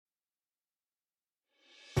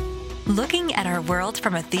Looking at our world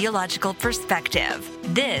from a theological perspective.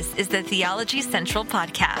 This is the Theology Central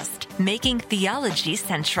Podcast, making theology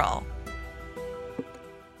central.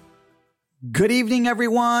 Good evening,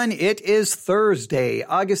 everyone. It is Thursday,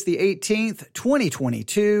 August the 18th,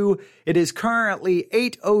 2022. It is currently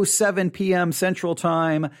 8:07 p.m. Central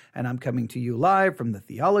Time, and I'm coming to you live from the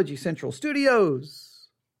Theology Central Studios,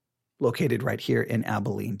 located right here in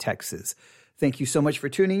Abilene, Texas. Thank you so much for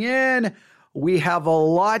tuning in. We have a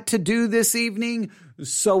lot to do this evening,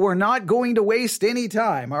 so we're not going to waste any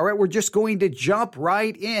time. All right, we're just going to jump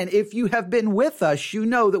right in. If you have been with us, you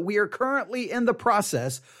know that we are currently in the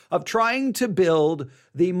process of trying to build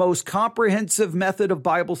the most comprehensive method of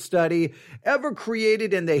Bible study ever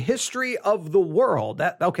created in the history of the world.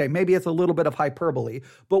 Okay, maybe it's a little bit of hyperbole,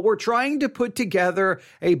 but we're trying to put together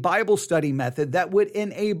a Bible study method that would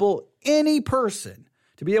enable any person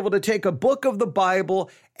to be able to take a book of the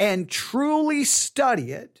Bible and truly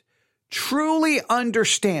study it, truly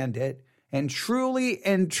understand it, and truly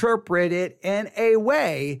interpret it in a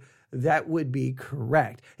way that would be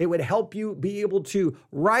correct. It would help you be able to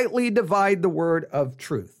rightly divide the word of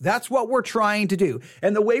truth. That's what we're trying to do.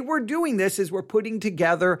 And the way we're doing this is we're putting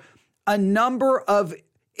together a number of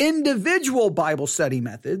individual Bible study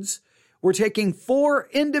methods. We're taking 4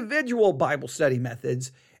 individual Bible study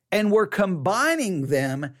methods and we're combining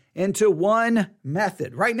them into one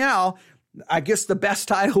method. Right now, I guess the best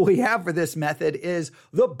title we have for this method is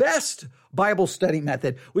the best Bible study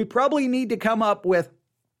method. We probably need to come up with,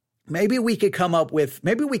 maybe we could call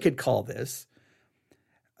this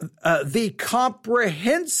the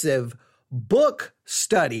comprehensive book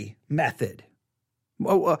study method.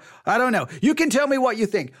 I don't know. You can tell me what you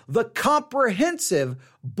think. The comprehensive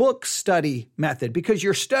book study method, because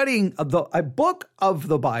you're studying a book of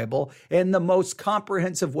the Bible in the most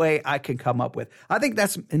comprehensive way I can come up with. I think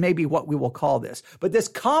that's maybe what we will call this. But this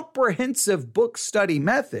comprehensive book study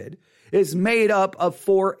method is made up of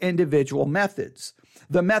 4 individual methods.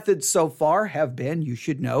 The methods so far have been, you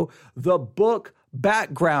should know, the book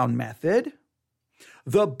background method,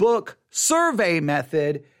 the book survey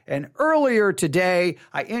method, and earlier today,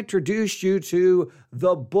 I introduced you to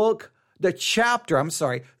the chapter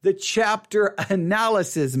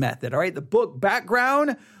analysis method. All right, the book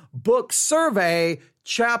background, book survey,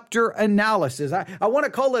 chapter analysis. I want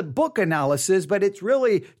to call it book analysis, but it's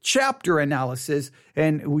really chapter analysis,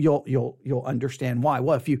 and you'll understand why.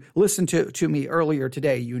 Well, if you listened to me earlier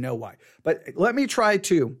today, you know why. But let me try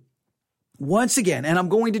to once again, and I'm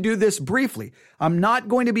going to do this briefly. I'm not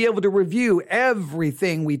going to be able to review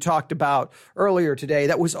everything we talked about earlier today.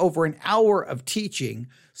 That was over an hour of teaching.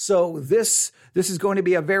 So this is going to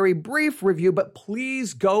be a very brief review, but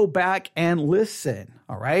please go back and listen.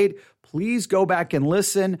 All right. Please go back and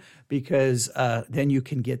listen, because then you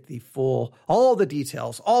can get all the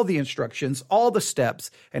details, all the instructions, all the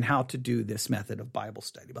steps, and how to do this method of Bible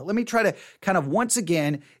study. But let me try to kind of once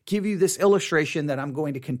again give you this illustration that I'm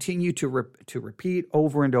going to continue to repeat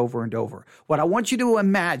over and over and over. What I want you to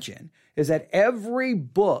imagine is that every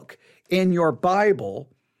book in your Bible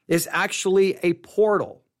is actually a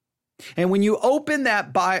portal. And when you open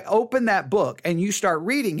that book and you start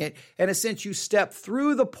reading it, in a sense, you step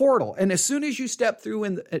through the portal. And as soon as you step through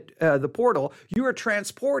in the portal, you are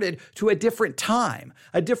transported to a different time,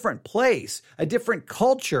 a different place, a different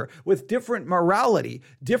culture with different morality,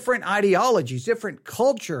 different ideologies, different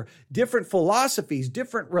culture, different philosophies,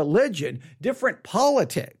 different religion, different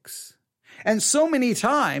politics. And so many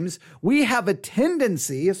times we have a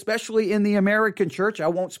tendency, especially in the American church, I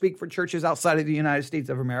won't speak for churches outside of the United States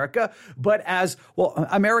of America, but as well,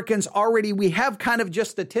 Americans already, we have kind of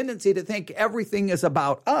just the tendency to think everything is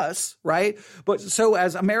about us, right? But so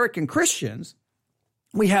as American Christians,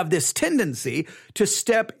 we have this tendency to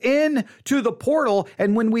step into the portal,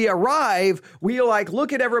 and when we arrive, we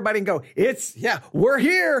look at everybody and go, we're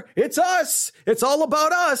here. It's us. It's all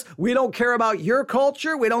about us. We don't care about your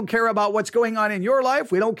culture. We don't care about what's going on in your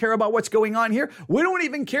life. We don't care about what's going on here. We don't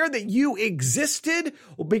even care that you existed,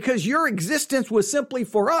 because your existence was simply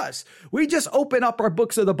for us. We just open up our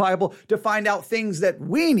books of the Bible to find out things that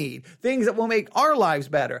we need, things that will make our lives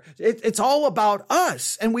better. It's all about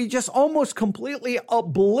us, and we just almost completely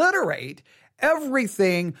obliterate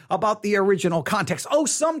everything about the original context. Oh,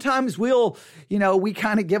 sometimes we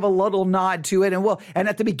kind of give a little nod to it, and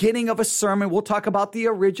at the beginning of a sermon, we'll talk about the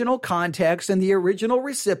original context and the original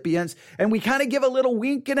recipients, and we kind of give a little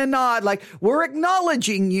wink and a nod, like we're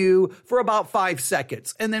acknowledging you for about 5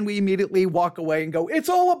 seconds, and then we immediately walk away and go, it's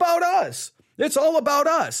all about us. It's all about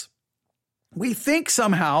us. We think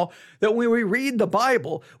somehow that when we read the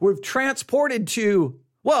Bible, we're transported to,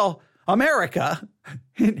 America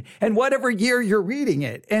and whatever year you're reading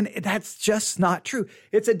it. And that's just not true.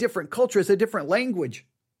 It's a different culture. It's a different language.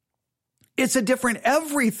 It's a different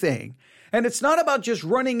everything. And it's not about just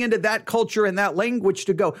running into that culture and that language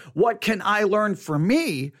to go, what can I learn for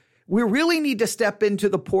me? We really need to step into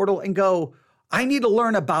the portal and go, I need to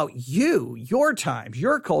learn about you, your times,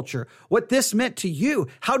 your culture, what this meant to you.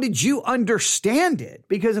 How did you understand it?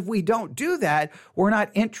 Because if we don't do that, we're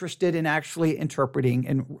not interested in actually interpreting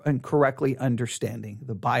and correctly understanding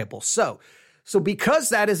the Bible. So because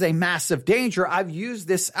that is a massive danger, I've used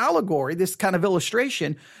this allegory, this kind of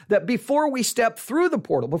illustration, that before we step through the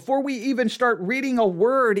portal, before we even start reading a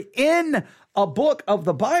word in a book of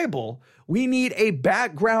the Bible, we need a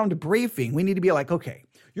background briefing. We need to be like, okay,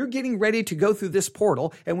 you're getting ready to go through this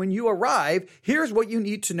portal, and when you arrive, here's what you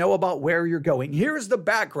need to know about where you're going. Here's the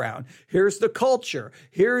background. Here's the culture.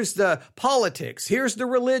 Here's the politics. Here's the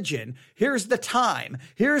religion. Here's the time.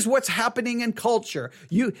 Here's what's happening in culture.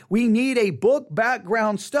 We need a book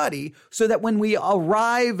background study so that when we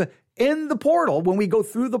arrive in the portal, when we go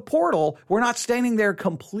through the portal, we're not standing there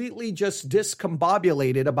completely just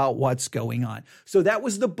discombobulated about what's going on. So that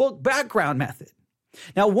was the book background method.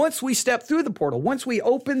 Now, once we step through the portal, once we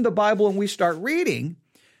open the Bible and we start reading,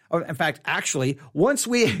 or in fact, actually, once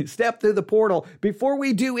we step through the portal, before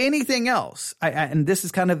we do anything else, and this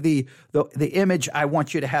is kind of the image I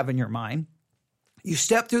want you to have in your mind, you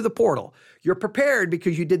step through the portal, you're prepared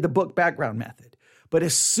because you did the book background method. But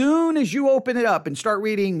as soon as you open it up and start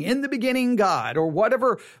reading In the Beginning, God, or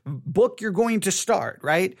whatever book you're going to start,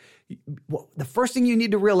 right? Well, the first thing you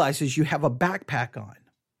need to realize is you have a backpack on.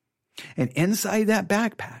 And inside that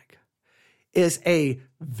backpack is a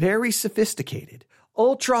very sophisticated,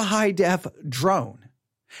 ultra high def drone.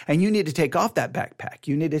 And you need to take off that backpack.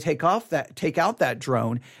 You need to take out that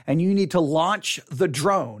drone, and you need to launch the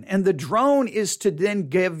drone. And the drone is to then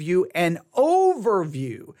give you an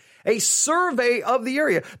overview, a survey of the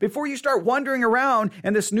area before you start wandering around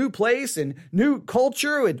in this new place and new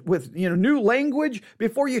culture with new language.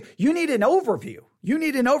 Before you need an overview. You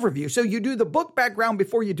need an overview. So you do the book background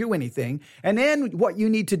before you do anything. And then what you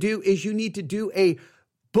need to do is you need to do a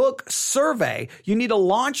book survey. You need to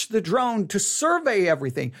launch the drone to survey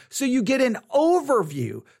everything. So you get an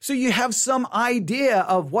overview. So you have some idea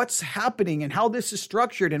of what's happening and how this is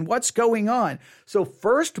structured and what's going on. So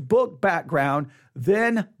first book background,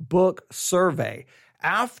 then book survey.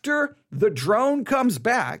 After the drone comes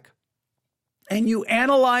back and you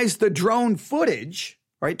analyze the drone footage,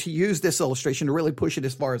 right, to use this illustration to really push it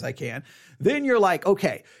as far as I can, then you're like,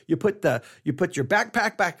 okay, you put your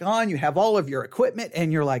backpack back on, you have all of your equipment,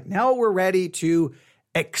 and you're like, now we're ready to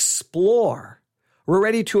explore. We're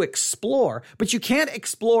ready to explore, but you can't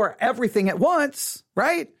explore everything at once,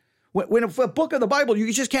 right? When a book of the Bible,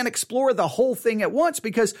 you just can't explore the whole thing at once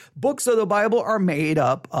because books of the Bible are made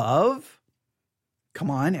up of,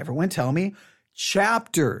 come on, everyone tell me,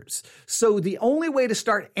 chapters. So the only way to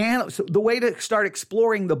start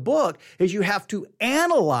exploring the book is you have to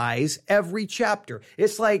analyze every chapter.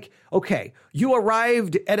 It's like, okay, you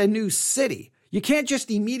arrived at a new city. You can't just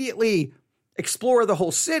immediately explore the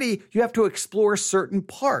whole city. You have to explore certain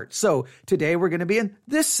parts. So today we're going to be in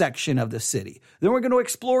this section of the city. Then we're going to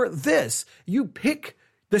explore this. You pick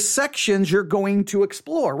the sections you're going to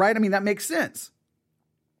explore, right? I mean, that makes sense.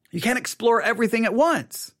 You can't explore everything at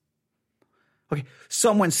once. Okay,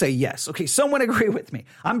 someone say yes. Okay, someone agree with me.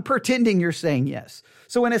 I'm pretending you're saying yes.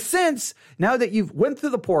 So in a sense, now that you've went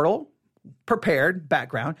through the portal, prepared,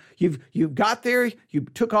 background, you've got there, you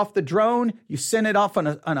took off the drone, you sent it off on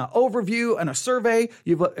an overview, on a survey,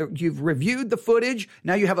 you've reviewed the footage.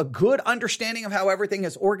 Now you have a good understanding of how everything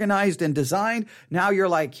is organized and designed. Now you're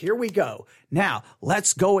like, here we go. Now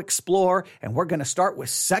let's go explore. And we're going to start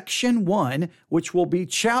with section 1, which will be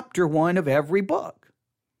chapter 1 of every book.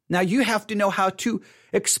 Now, you have to know how to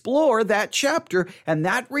explore that chapter, and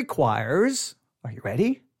that requires, are you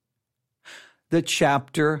ready? The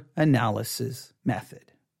chapter analysis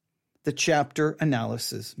method. The chapter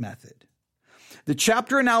analysis method. The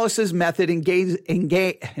chapter analysis method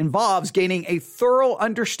involves gaining a thorough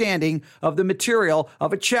understanding of the material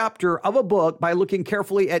of a chapter of a book by looking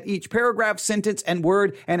carefully at each paragraph, sentence, and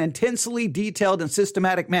word in an intensely detailed and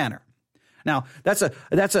systematic manner. Now, that's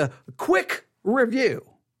a quick review.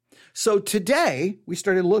 So today we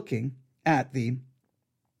started looking at the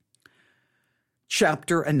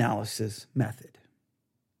chapter analysis method.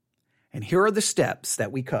 And here are the steps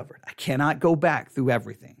that we covered. I cannot go back through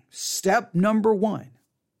everything. Step number 1,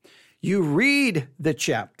 you read the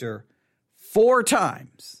chapter 4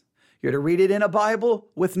 times. You're to read it in a Bible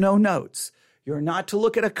with no notes. You're not to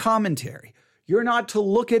look at a commentary. You're not to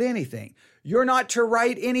look at anything. You're not to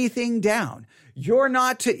write anything down. You're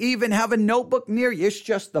not to even have a notebook near you. It's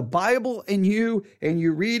just the Bible and you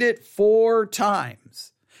read it 4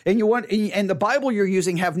 times. And the Bible you're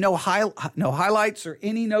using have no highlights or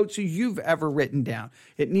any notes you've ever written down.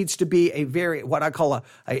 It needs to be what I call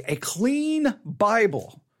a clean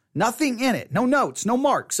Bible. Nothing in it, no notes, no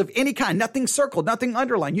marks of any kind, nothing circled, nothing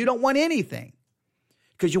underlined. You don't want anything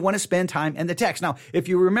because you want to spend time in the text. Now, if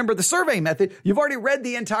you remember the survey method, you've already read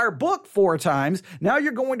the entire book 4 times. Now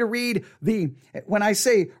you're going to read when I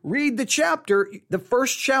say read the chapter, the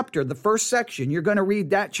first chapter, the first section, you're going to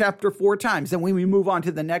read that chapter 4 times. Then when we move on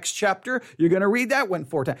to the next chapter, you're going to read that one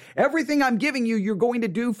 4 times. Everything I'm giving you, you're going to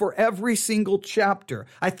do for every single chapter.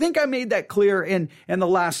 I think I made that clear in the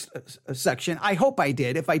last section. I hope I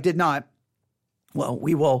did. If I did not, well,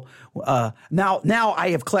 we will, now I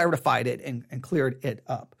have clarified it and cleared it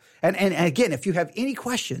up. And again, if you have any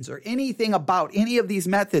questions or anything about any of these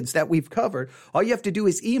methods that we've covered, all you have to do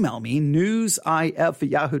is email me,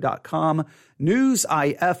 newsif@yahoo.com,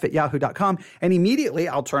 newsif@yahoo.com. And immediately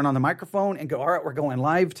I'll turn on the microphone and go, all right, we're going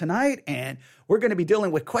live tonight. And we're going to be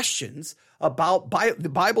dealing with questions about the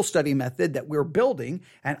Bible study method that we're building.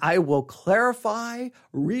 And I will clarify,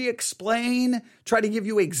 re-explain, try to give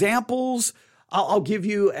you examples. I'll give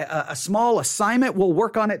you a small assignment. We'll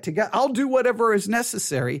work on it together. I'll do whatever is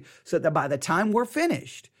necessary so that by the time we're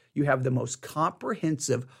finished, you have the most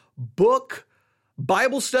comprehensive book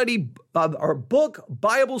Bible study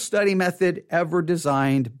method ever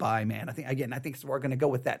designed by man. I think we're going to go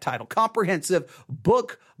with that title, Comprehensive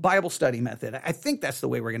Book Bible Study Method. I think that's the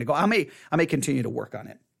way we're going to go. I may continue to work on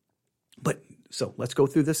it. So let's go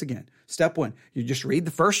through this again. Step 1, you just read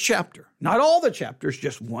the first chapter, not all the chapters,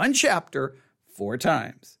 just one chapter 4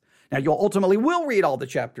 times. Now, you'll ultimately will read all the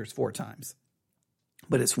chapters 4 times,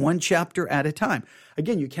 but it's one chapter at a time.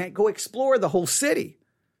 Again, you can't go explore the whole city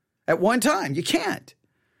at one time. You can't.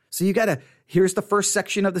 So here's the first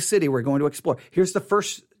section of the city we're going to explore. Here's the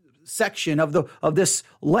first section of this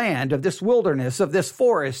land, of this wilderness, of this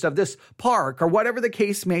forest, of this park, or whatever the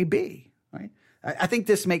case may be, right? I think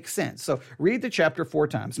this makes sense. So read the chapter 4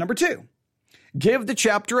 times. Number 2, give the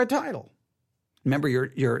chapter a title. Remember,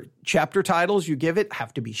 your chapter titles you give it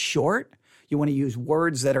have to be short. You want to use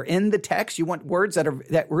words that are in the text. You want words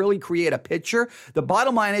that really create a picture. The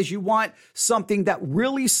bottom line is you want something that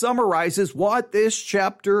really summarizes what this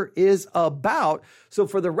chapter is about. So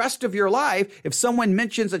for the rest of your life, if someone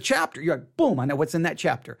mentions a chapter, you're like, boom, I know what's in that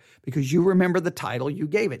chapter because you remember the title you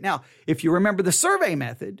gave it. Now, if you remember the survey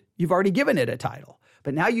method, you've already given it a title.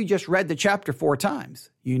 But now you just read the chapter 4 times.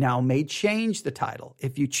 You now may change the title.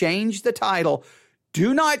 If you change the title,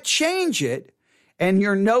 do not change it. And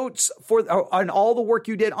your notes on all the work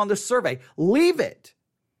you did on the survey, leave it.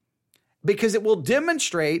 Because it will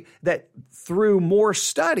demonstrate that through more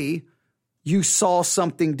study, you saw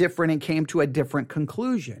something different and came to a different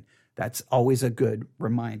conclusion. That's always a good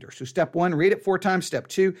reminder. So step 1, read it 4 times. Step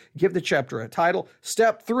 2, give the chapter a title.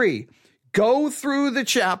 Step 3, go through the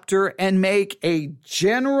chapter and make a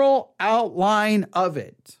general outline of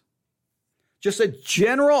it. Just a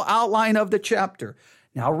general outline of the chapter.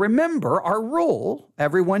 Now, remember our rule.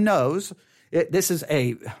 Everyone knows this is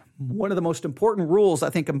one of the most important rules, I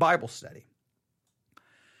think, in Bible study.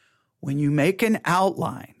 When you make an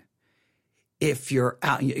outline, if you're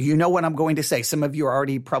out, you know what I'm going to say. Some of you are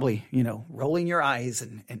already probably, rolling your eyes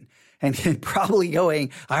and probably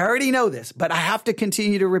going, I already know this, but I have to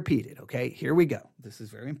continue to repeat it. Okay, here we go. This is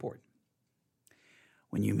very important.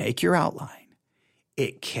 When you make your outline,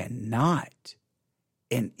 it cannot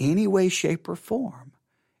in any way, shape, or form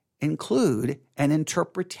include an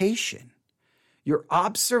interpretation. Your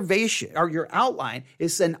observation or your outline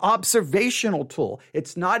is an observational tool.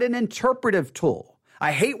 It's not an interpretive tool.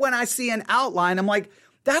 I hate when I see an outline. I'm like,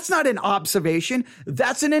 that's not an observation.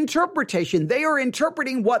 That's an interpretation. They are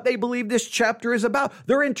interpreting what they believe this chapter is about.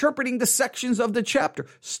 They're interpreting the sections of the chapter.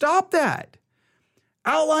 Stop that.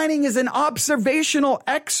 Outlining is an observational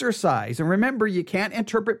exercise. And remember, you can't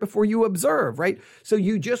interpret before you observe, right? So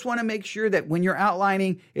you just want to make sure that when you're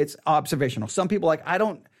outlining, it's observational. Some people are like,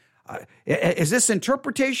 is this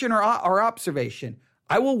interpretation or observation?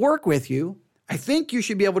 I will work with you. I think you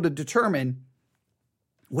should be able to determine,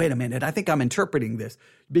 wait a minute, I think I'm interpreting this.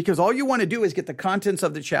 Because all you want to do is get the contents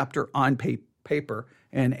of the chapter on paper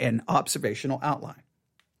and an observational outline.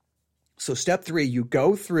 So step 3, you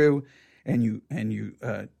go through and you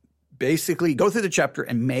basically go through the chapter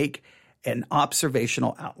and make an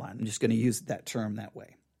observational outline. I'm just going to use that term that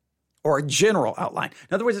way. Or a general outline.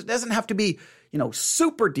 In other words, it doesn't have to be,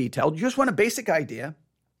 super detailed. You just want a basic idea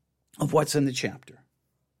of what's in the chapter.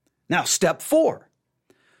 Now, step 4.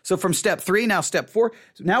 So from step 3, now step 4.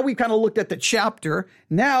 So now we kind of looked at the chapter.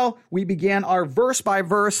 Now we began our verse by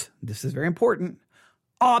verse. This is very important.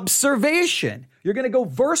 Observation. You're going to go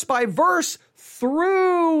verse by verse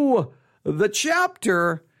through the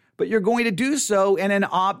chapter, but you're going to do so in an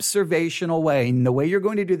observational way. And the way you're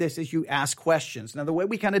going to do this is you ask questions. Now, the way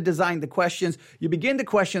we kind of designed the questions, you begin the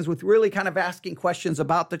questions with really kind of asking questions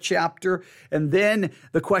about the chapter, and then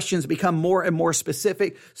the questions become more and more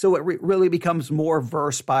specific, so it really becomes more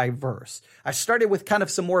verse by verse. I started with kind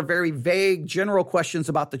of some more very vague general questions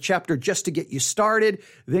about the chapter just to get you started.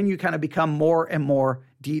 Then you kind of become more and more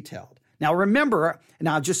detailed. Now, remember,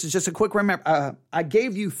 just a quick remember, I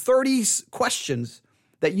gave you 30 questions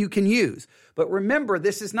that you can use. But remember,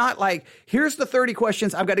 this is not like, here's the 30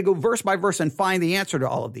 questions, I've got to go verse by verse and find the answer to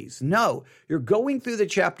all of these. No, you're going through the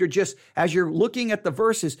chapter just as you're looking at the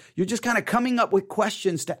verses, you're just kind of coming up with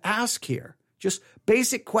questions to ask here. Just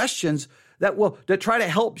basic questions that try to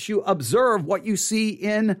help you observe what you see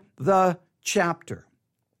in the chapter.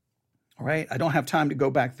 All right, I don't have time to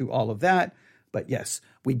go back through all of that, but yes,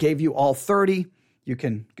 we gave you all 30. You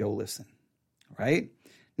can go listen. All right,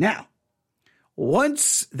 now,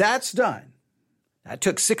 once that's done, that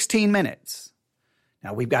took 16 minutes.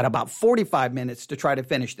 Now we've got about 45 minutes to try to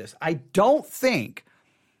finish this. I'm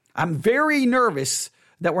very nervous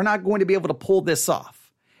that we're not going to be able to pull this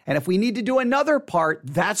off. And if we need to do another part,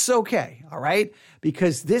 that's okay, all right?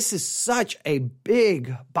 Because this is such a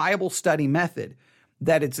big Bible study method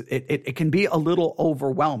that it can be a little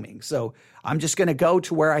overwhelming. So I'm just going to go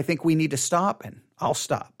to where I think we need to stop, and I'll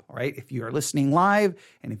stop. All right, if you are listening live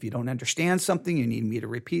and if you don't understand something, you need me to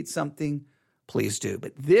repeat something, please do.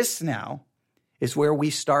 But this now is where we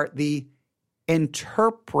start the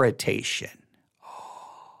interpretation.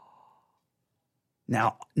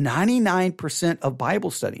 Now, 99% of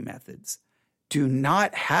Bible study methods do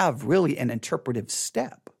not have really an interpretive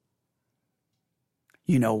step.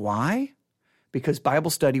 You know why? Because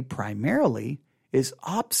Bible study primarily is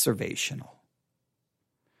observational.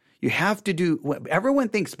 You have to do, everyone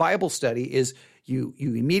thinks Bible study is you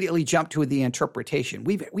immediately jump to the interpretation.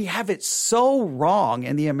 We have it so wrong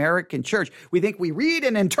in the American church. We think we read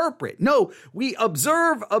and interpret. No, we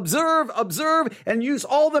observe, and use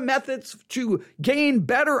all the methods to gain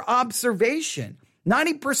better observation.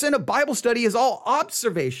 90% of Bible study is all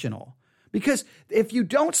observational. Because if you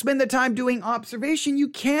don't spend the time doing observation, you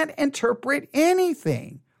can't interpret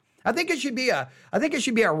anything. I think it should be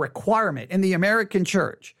a requirement in the American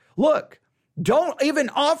church. Look, don't even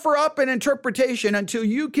offer up an interpretation until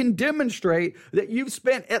you can demonstrate that you've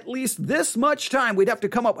spent at least this much time. We'd have to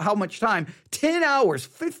come up with how much time? 10 hours,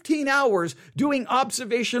 15 hours doing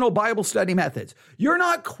observational Bible study methods. You're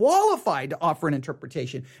not qualified to offer an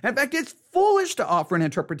interpretation. In fact, it's foolish to offer an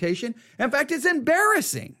interpretation. In fact, it's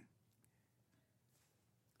embarrassing.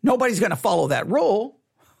 Nobody's going to follow that rule.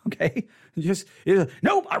 Okay.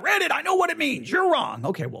 Nope, I read it. I know what it means. You're wrong.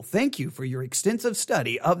 Okay. Well, thank you for your extensive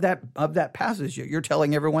study of that passage you're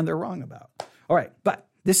telling everyone they're wrong about. All right. But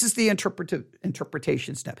this is the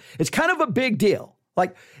interpretation step. It's kind of a big deal.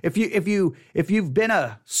 Like if you've been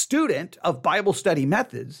a student of Bible study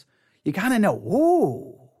methods, you kind of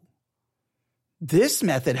know, this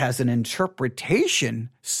method has an interpretation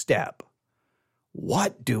step.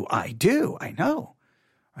 What do? I know.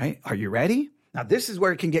 Right? Are you ready? Now, this is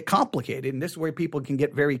where it can get complicated, and this is where people can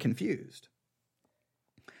get very confused.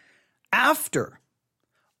 After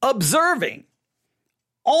observing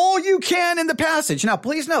all you can in the passage. Now,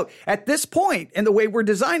 please note, at this point in the way we're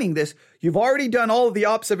designing this, you've already done all of the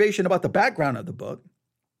observation about the background of the book.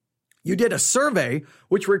 You did a survey,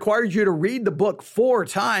 which required you to read the book 4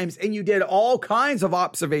 times, and you did all kinds of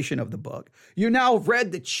observation of the book. You now have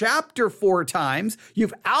read the chapter 4 times.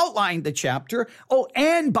 You've outlined the chapter. Oh,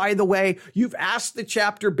 and by the way, you've asked the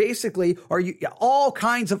chapter basically, all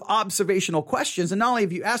kinds of observational questions. And not only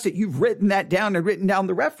have you asked it, you've written that down and written down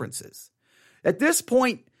the references. At this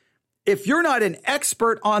point, if you're not an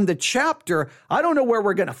expert on the chapter, I don't know where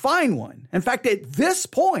we're going to find one. In fact, at this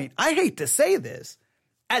point, I hate to say this,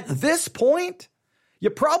 at this point, you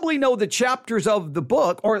probably know the chapters of the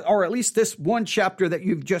book, or at least this one chapter that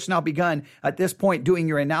you've just now begun at this point doing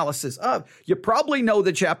your analysis of. You probably know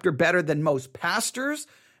the chapter better than most pastors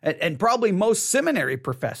and probably most seminary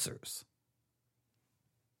professors.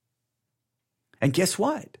 And guess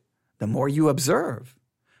what? The more you observe,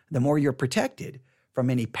 the more you're protected from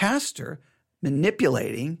any pastor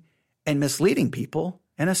manipulating and misleading people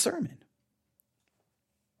in a sermon.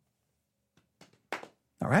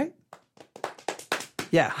 All right?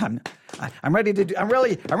 Yeah, I'm ready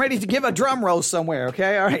to give a drum roll somewhere.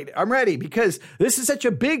 Okay. All right. I'm ready because this is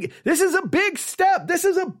a big step. This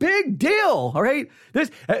is a big deal. All right.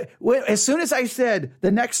 As soon as I said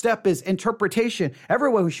the next step is interpretation,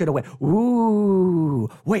 everyone should have went, ooh,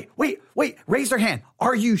 wait, raise their hand.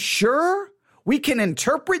 Are you sure? We can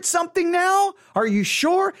interpret something now? Are you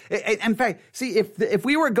sure? In fact, see, if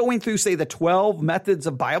we were going through, say, the 12 methods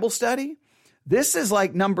of Bible study, this is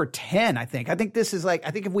like number 10, I think. I think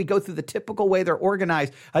if we go through the typical way they're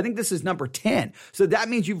organized, I think this is number 10. So that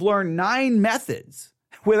means you've learned 9 methods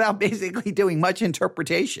without basically doing much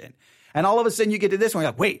interpretation. And all of a sudden you get to this one,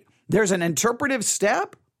 you're like, wait, there's an interpretive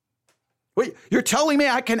step? Wait, you're telling me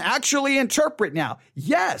I can actually interpret now?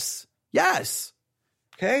 Yes.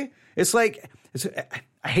 Okay?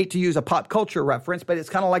 I hate to use a pop culture reference, but it's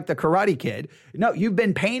kind of like the Karate Kid. No, you've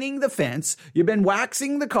been painting the fence. You've been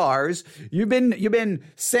waxing the cars. You've been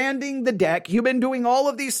sanding the deck. You've been doing all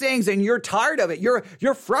of these things and you're tired of it.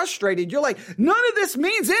 You're frustrated. You're like, none of this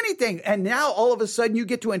means anything. And now all of a sudden you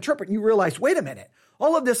get to interpret and you realize, wait a minute,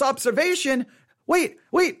 all of this observation. Wait,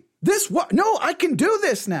 no, I can do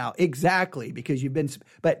this now. Exactly. Because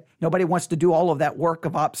but nobody wants to do all of that work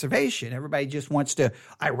of observation. Everybody just wants to,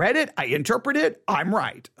 I read it, I interpret it, I'm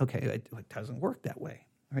right. Okay. It doesn't work that way.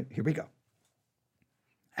 All right, here we go.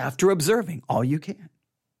 After observing all you can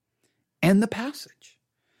in the passage,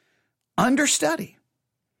 understudy,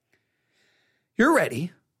 you're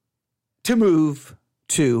ready to move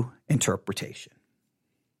to interpretation.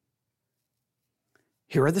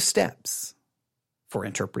 Here are the steps for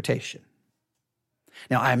interpretation.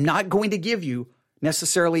 Now, I'm not going to give you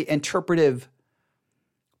necessarily interpretive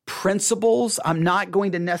principles. I'm not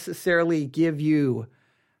going to necessarily give you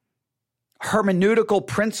hermeneutical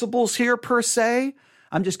principles here per se.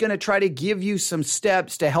 I'm just going to try to give you some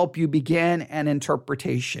steps to help you begin an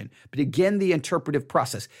interpretation, begin the interpretive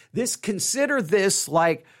process. Consider this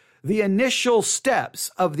like the initial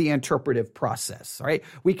steps of the interpretive process, right?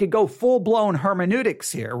 We could go full-blown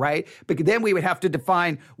hermeneutics here, right? But then we would have to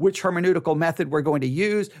define which hermeneutical method we're going to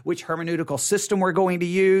use, which hermeneutical system we're going to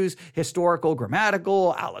use, historical,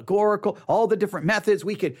 grammatical, allegorical, all the different methods.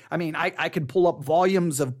 I could pull up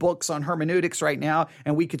volumes of books on hermeneutics right now,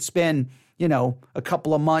 and we could spend a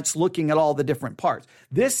couple of months looking at all the different parts.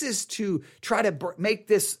 This is to try to make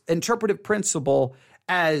this interpretive principle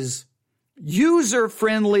as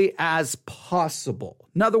user-friendly as possible.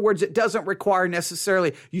 In other words, it doesn't require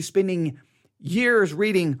necessarily you spending years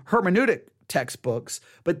reading hermeneutic textbooks,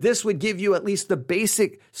 but this would give you at least the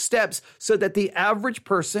basic steps so that the average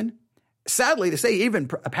person, sadly to say, even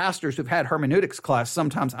pastors who've had hermeneutics class,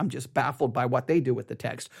 sometimes I'm just baffled by what they do with the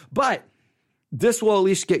text, but this will at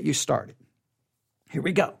least get you started. Here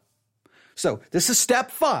we go. So this is step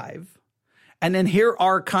 5. And then here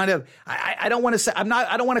are kind of, I don't want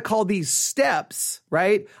to call these steps,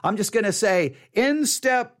 right? I'm just going to say in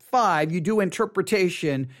step 5, you do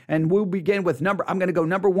interpretation and we'll begin with I'm going to go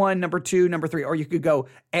number 1, number 2, number 3, or you could go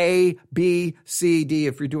A, B, C, D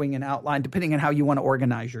if you're doing an outline, depending on how you want to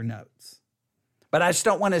organize your notes. But I just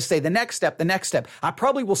don't want to say the next step. I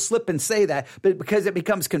probably will slip and say that, but because it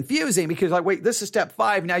becomes confusing because wait, this is step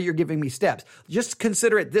 5. Now you're giving me steps. Just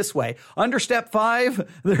consider it this way. Under step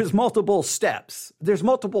 5, there's multiple steps. There's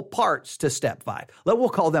multiple parts to step 5. We'll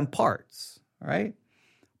call them parts. All right.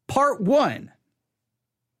 Part 1.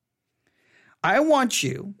 I want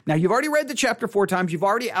you, now you've already read the chapter 4 times, you've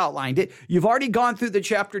already outlined it, you've already gone through the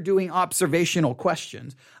chapter doing observational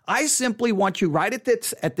questions. I simply want you right at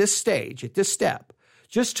this stage, at this step,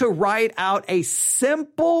 just to write out a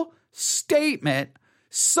simple statement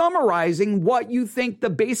summarizing what you think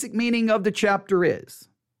the basic meaning of the chapter is.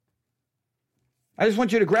 I just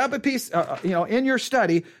want you to grab a piece, in your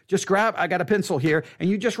study, I got a pencil here, and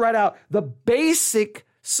you just write out the basic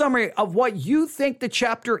summary of what you think the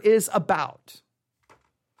chapter is about.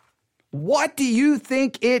 What do you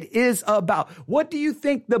think it is about? What do you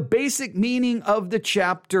think the basic meaning of the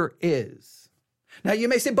chapter is? Now you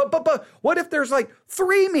may say, but what if there's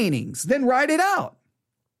 3 meanings? Then write it out.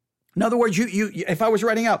 In other words, if I was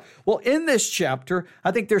writing out, well, in this chapter,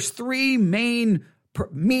 I think there's 3 main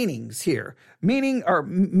meanings here. Meaning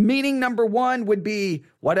number 1 would be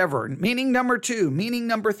whatever. Meaning number 2, meaning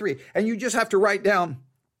number 3. And you just have to write down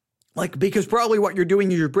because probably what you're doing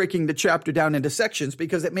is you're breaking the chapter down into sections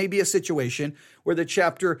because it may be a situation where the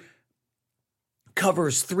chapter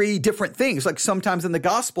covers 3 different things. Like sometimes in the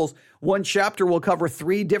Gospels, one chapter will cover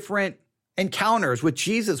 3 different encounters with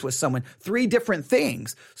Jesus with someone, 3 different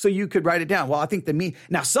things. So you could write it down. Well, I think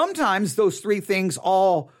now sometimes those 3 things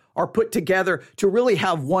all are put together to really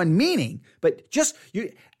have one meaning. But just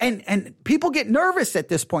you, and people get nervous at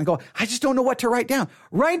this point, go, I just don't know what to write down.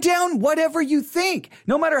 Write down whatever you think,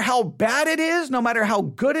 no matter how bad it is, no matter how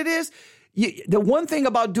good it is. The one thing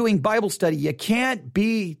about doing Bible study, you can't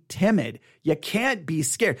be timid. You can't be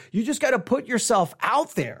scared. You just got to put yourself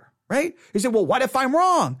out there, right? You say, well, what if I'm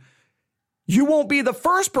wrong? You won't be the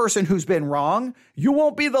first person who's been wrong. You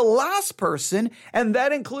won't be the last person. And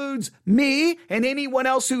that includes me and anyone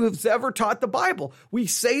else who has ever taught the Bible.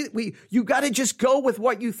 You got to just go with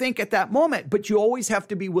what you think at that moment, but you always have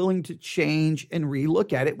to be willing to change and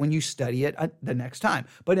relook at it when you study it the next time.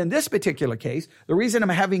 But in this particular case, the reason I'm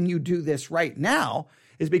having you do this right now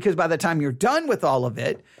is because by the time you're done with all of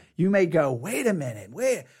it, you may go, wait a minute,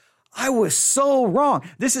 I was so wrong.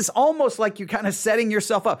 This is almost like you kind of setting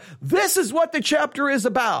yourself up. This is what the chapter is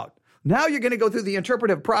about. Now you're going to go through the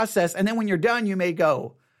interpretive process. And then when you're done, you may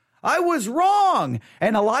go, I was wrong.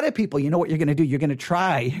 And a lot of people, you know what you're going to do? You're going to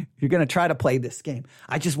try to play this game.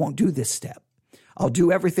 I just won't do this step. I'll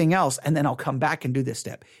do everything else. And then I'll come back and do this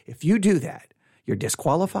step. If you do that, you're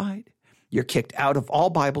disqualified. You're kicked out of all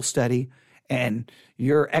Bible study and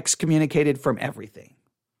you're excommunicated from everything.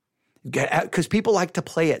 Because people like to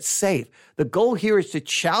play it safe. The goal here is to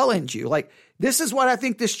challenge you. Like, this is what I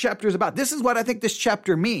think this chapter is about. This is what I think this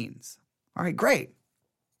chapter means. All right, great.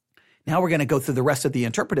 Now we're going to go through the rest of the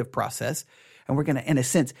interpretive process, and we're going to, in a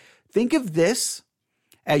sense, think of this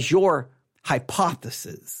as your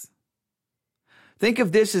hypothesis. Think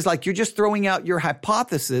of this as like you're just throwing out your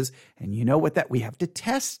hypothesis, and you know what we have to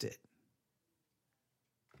test it.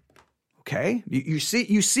 Okay? You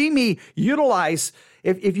see me utilize.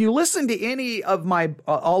 If you listen to any of my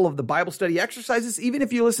all of the Bible study exercises, even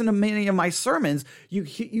if you listen to many of my sermons,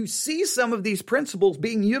 you see some of these principles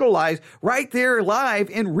being utilized right there live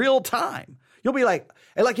in real time. You'll be like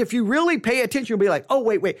if you really pay attention, you'll be like, oh,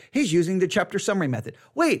 wait, he's using the chapter summary method.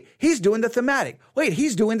 Wait, he's doing the thematic. Wait,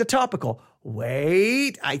 he's doing the topical.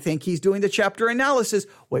 Wait, I think he's doing the chapter analysis.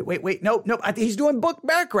 Wait, nope. I think he's doing book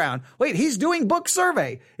background. Wait, he's doing book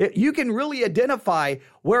survey. You can really identify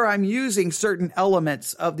where I'm using certain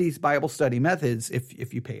elements of these Bible study methods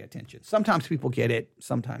if you pay attention. Sometimes people get it.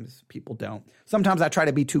 Sometimes people don't. Sometimes I try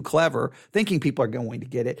to be too clever, thinking people are going to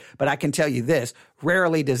get it. But I can tell you this,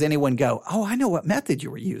 rarely does anyone go, oh, I know what method you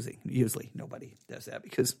were using. Usually nobody does that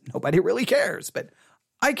because nobody really cares. But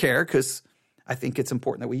I care because I think it's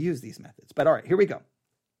important that we use these methods. But all right, here we go.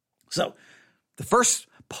 So the first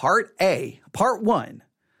part one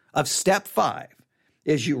of step 5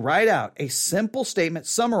 is you write out a simple statement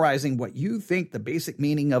summarizing what you think the basic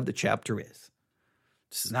meaning of the chapter is.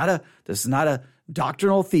 This is not a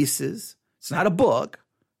doctrinal thesis. It's not a book.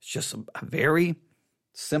 It's just a very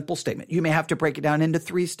simple statement. You may have to break it down into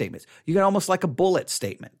 3 statements. You get almost like a bullet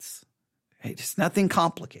statements. It's nothing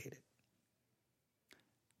complicated.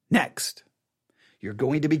 Next, you're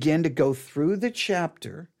going to begin to go through the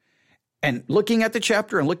chapter, and looking at the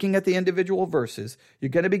chapter and looking at the individual verses, you're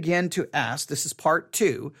going to begin to ask, this is part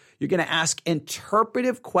 2, you're going to ask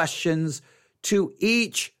interpretive questions to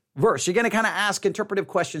each verse. You're going to kind of ask interpretive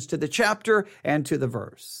questions to the chapter and to the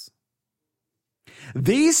verse.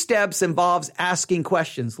 These steps involves asking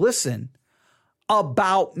questions, listen,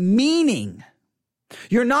 about meaning.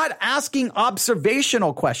 You're not asking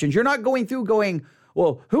observational questions. You're not going through going,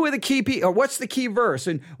 well, who are the key people, or what's the key verse,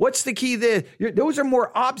 and what's the key this? Those are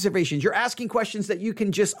more observations. You're asking questions that you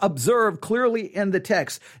can just observe clearly in the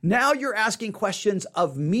text. Now you're asking questions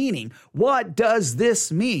of meaning. What does this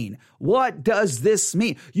mean? What does this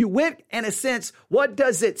mean? You went, in a sense, what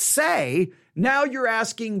does it say? Now you're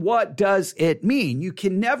asking, what does it mean? You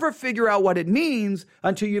can never figure out what it means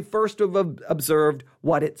until you first have observed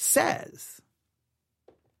what it says.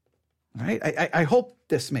 All right, I hope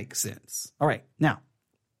this makes sense. All right, now,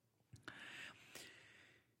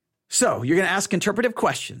 so you're going to ask interpretive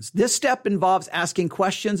questions. This step involves asking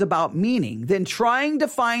questions about meaning, then trying to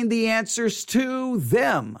find the answers to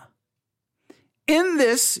them. In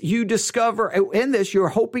this, you're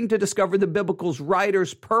hoping to discover the biblical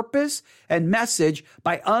writer's purpose and message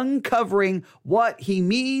by uncovering what he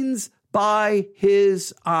means by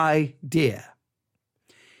his idea.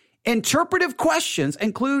 Interpretive questions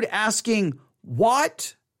include asking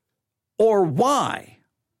what or why.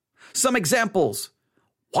 Some examples.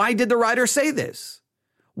 Why did the writer say this?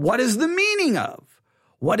 What is the meaning of?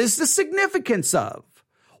 What is the significance of?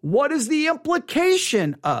 What is the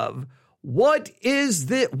implication of? Why is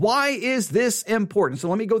this important? So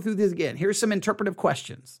let me go through this again. Here's some interpretive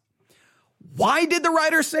questions. Why did the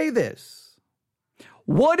writer say this?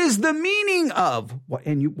 What is the meaning of what?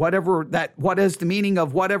 And what is the meaning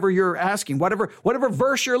of whatever you're asking, whatever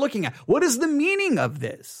verse you're looking at? What is the meaning of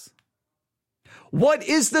this? What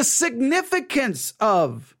is the significance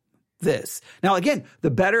of this? Now, again,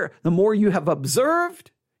 the more you have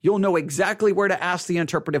observed, you'll know exactly where to ask the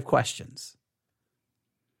interpretive questions.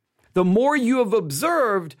 The more you have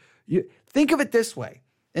observed, think of it this way.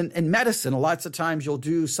 In medicine, lots of times you'll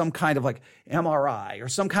do some kind of like MRI or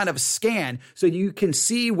some kind of scan so you can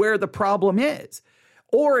see where the problem is.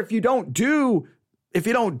 Or if you don't do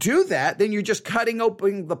that, then you're just cutting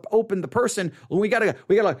open the person. We're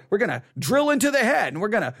gonna drill into the head, and we're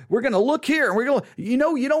gonna look here, and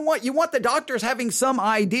you want the doctors having some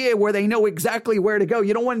idea where they know exactly where to go.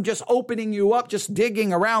 You don't want them just opening you up, just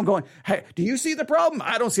digging around, going, "Hey, do you see the problem?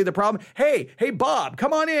 I don't see the problem. Hey, Bob,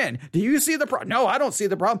 come on in. Do you see the problem? No, I don't see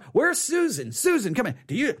the problem. Where's Susan? Susan, come in.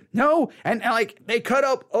 Do you? No." And like they cut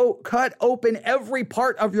open every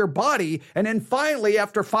part of your body, and then finally,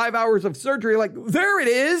 after 5 hours of surgery, like, there it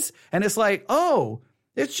is. And it's like, oh,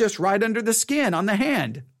 it's just right under the skin on the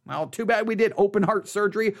hand. Well, too bad we did open heart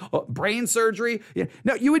surgery, brain surgery.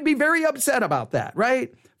 No, you would be very upset about that,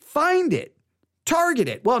 right? Find it, target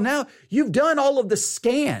it. Well, now you've done all of the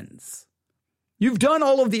scans. You've done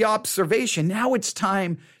all of the observation. Now it's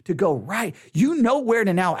time to go right. You know where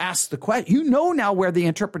to now ask the question. You know now where the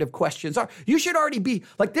interpretive questions are. You should already be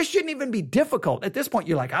like, this shouldn't even be difficult. At this point,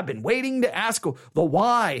 you're like, I've been waiting to ask the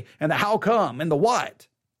why and the how come and the what.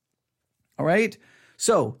 All right.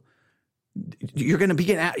 So you're going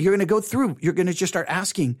to go through, you're going to just start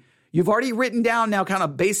asking. You've already written down now kind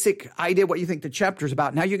of basic idea what you think the chapter is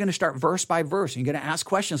about. Now you're going to start verse by verse, and you're going to ask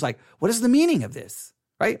questions like, what is the meaning of this?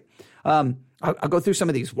 Right? I'll go through some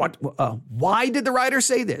of these. Why did the writer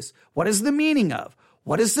say this? What is the meaning of?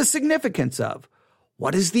 What is the significance of?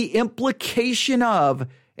 What is the implication of?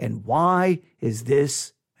 And why is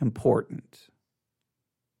this important?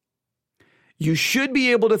 You should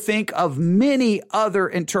be able to think of many other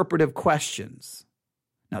interpretive questions.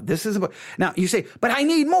 Now you say, but I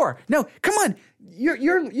need more. No, come on.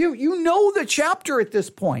 You know the chapter at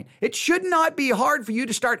this point. It should not be hard for you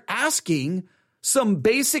to start asking some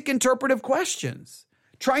basic interpretive questions,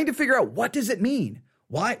 trying to figure out, what does it mean?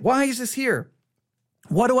 Why is this here?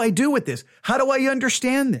 What do I do with this? How do I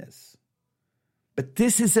understand this? But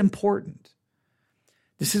this is important.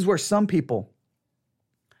 This is where some people,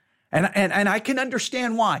 and I can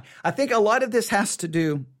understand why. I think a lot of this has to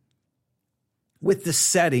do with the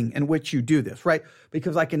setting in which you do this, right?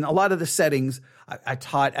 Because like in a lot of the settings, I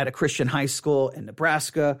taught at a Christian high school in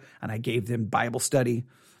Nebraska, and I gave them Bible study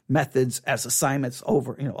methods as assignments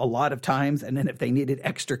over, a lot of times. And then if they needed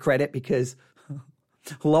extra credit, because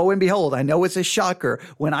lo and behold, I know it's a shocker.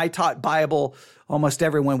 When I taught Bible, almost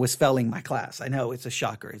everyone was failing my class. I know it's a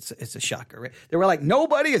shocker. It's a shocker. Right? They were like,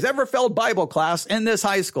 nobody has ever failed Bible class in this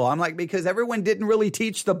high school. I'm like, because everyone didn't really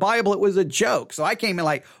teach the Bible. It was a joke. So I came in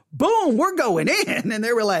like, boom, we're going in. And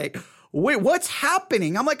they were like, wait, what's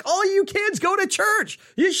happening? I'm like, all you kids go to church.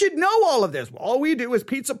 You should know all of this. All we do is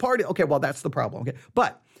pizza party. Okay, well, that's the problem. Okay,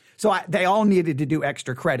 but so they all needed to do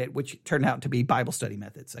extra credit, which turned out to be Bible study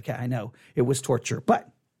methods. Okay, I know it was torture, but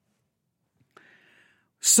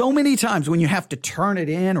so many times when you have to turn it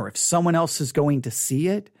in, or if someone else is going to see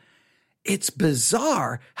it, it's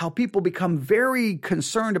bizarre how people become very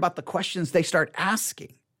concerned about the questions they start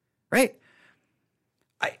asking, right?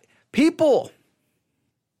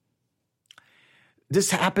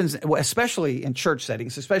 This happens, especially in church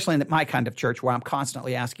settings, especially in my kind of church where I'm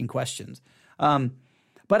constantly asking questions.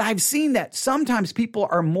 But I've seen that sometimes people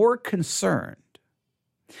are more concerned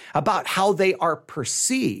about how they are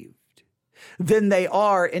perceived than they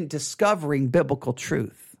are in discovering biblical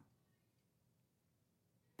truth.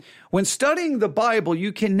 When studying the Bible,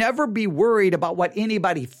 you can never be worried about what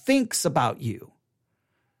anybody thinks about you.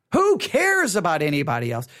 Who cares about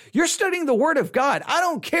anybody else? You're studying the Word of God. I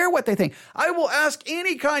don't care what they think. I will ask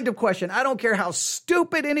any kind of question. I don't care how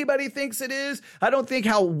stupid anybody thinks it is. I don't think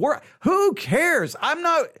who cares?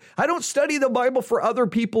 I don't study the Bible for other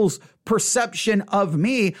people's perception of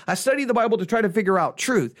me. I study the Bible to try to figure out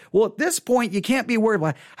truth. Well, at this point, you can't be worried.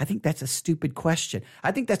 Well, I think that's a stupid question.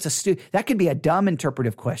 I think that could be a dumb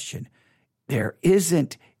interpretive question. There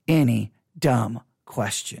isn't any dumb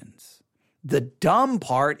questions. The dumb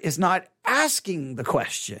part is not asking the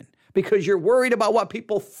question because you're worried about what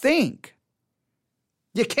people think.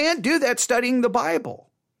 You can't do that studying the Bible.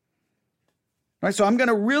 All right, so I'm going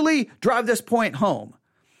to really drive this point home.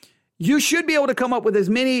 You should be able to come up with as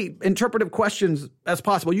many interpretive questions as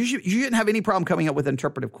possible. You shouldn't have any problem coming up with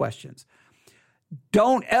interpretive questions.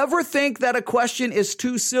 Don't ever think that a question is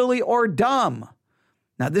too silly or dumb.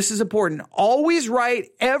 Now, this is important. Always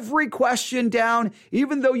write every question down,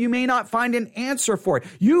 even though you may not find an answer for it.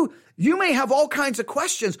 You may have all kinds of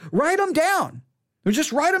questions. Write them down.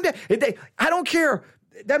 Just write them down. I don't care.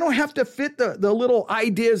 They don't have to fit the little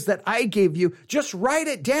ideas that I gave you. Just write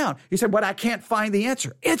it down. You said, but I can't find the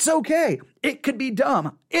answer. It's okay. It could be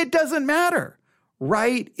dumb. It doesn't matter.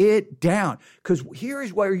 Write it down. Because here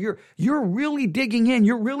is where you're really digging in.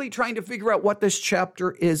 You're really trying to figure out what this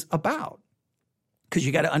chapter is about. Because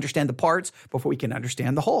you got to understand the parts before we can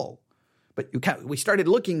understand the whole. But we started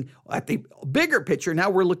looking at the bigger picture. Now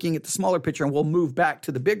we're looking at the smaller picture, and we'll move back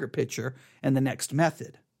to the bigger picture in the next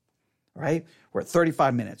method. All right? We're at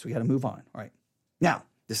 35 minutes. We got to move on. All right. Now,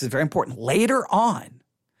 this is very important. Later on,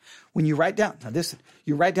 when you write down,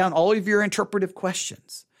 you write down all of your interpretive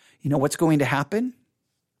questions. You know what's going to happen?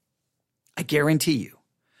 I guarantee you,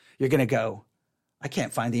 you're going to go, I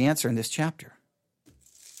can't find the answer in this chapter.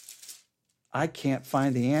 I can't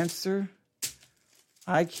find the answer.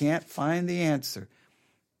 I can't find the answer.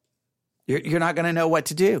 You're not going to know what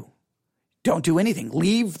to do. Don't do anything.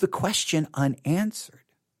 Leave the question unanswered.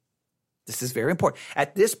 This is very important.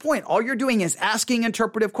 At this point, all you're doing is asking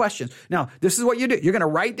interpretive questions. Now, this is what you do. You're going to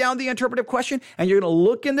write down the interpretive question, and you're going to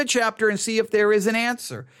look in the chapter and see if there is an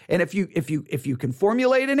answer. And if you can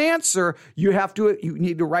formulate an answer, you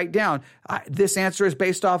need to write down this answer is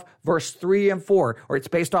based off verse 3 and 4, or it's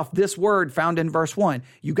based off this word found in verse 1.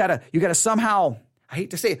 You gotta somehow, I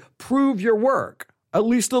hate to say it, prove your work at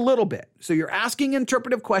least a little bit. So you're asking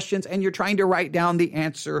interpretive questions, and you're trying to write down the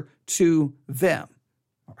answer to them.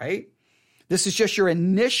 All right. This is just your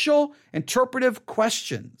initial interpretive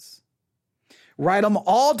questions. Write them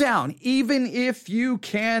all down, even if you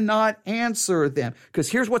cannot answer them.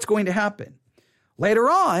 Because here's what's going to happen. Later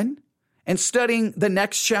on, and studying the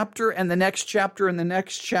next chapter and the next chapter and the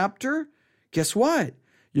next chapter, guess what?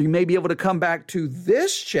 You may be able to come back to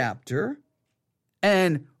this chapter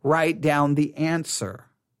and write down the answer.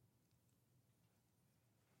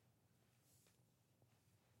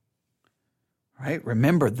 Right?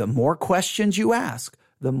 Remember, the more questions you ask,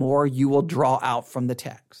 the more you will draw out from the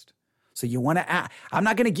text. So you want to ask. I'm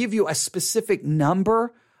not going to give you a specific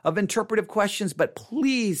number of interpretive questions, but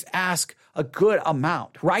please ask a good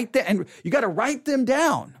amount. And you got to write them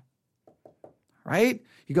down. Right?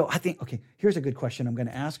 You go, okay, here's a good question I'm going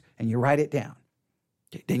to ask, and you write it down.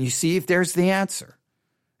 Okay, then you see if there's the answer.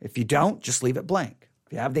 If you don't, just leave it blank.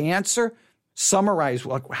 If you have the answer, summarize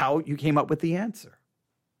how you came up with the answer.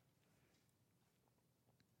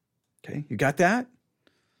 Okay, you got that?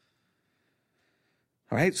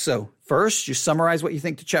 All right, so first, you summarize what you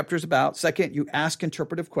think the chapter is about. Second, you ask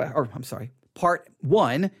interpretive questions. Part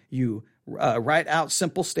 1, you write out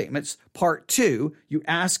simple statements. Part 2, you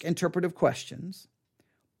ask interpretive questions.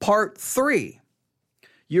 Part 3,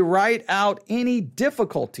 you write out any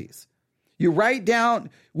difficulties. You write down,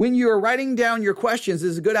 when you're writing down your questions,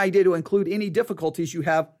 it's a good idea to include any difficulties you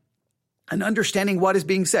have and understanding what is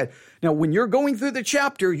being said. Now, when you're going through the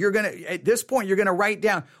chapter, at this point, you're going to write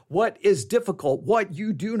down what is difficult, what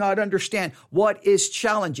you do not understand, what is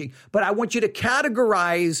challenging. But I want you to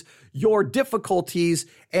categorize your difficulties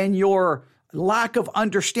and your lack of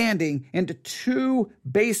understanding into two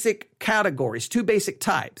basic categories, two basic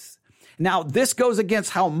types. Now, this goes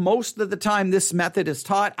against how most of the time this method is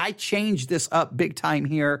taught. I changed this up big time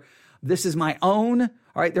here. This is my own.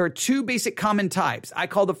 All right, there are two basic common types. I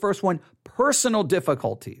call the first one personal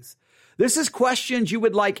difficulties. This is questions you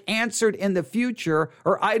would like answered in the future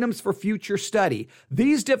or items for future study.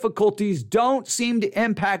 These difficulties don't seem to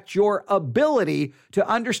impact your ability to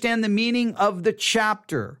understand the meaning of the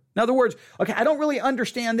chapter. In other words, okay, I don't really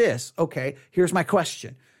understand this. Okay, here's my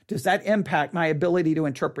question. Does that impact my ability to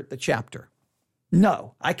interpret the chapter?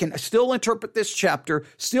 No, I can still interpret this chapter,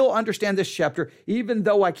 still understand this chapter, even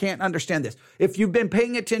though I can't understand this. If you've been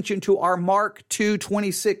paying attention to our Mark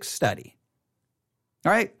 2:26 study,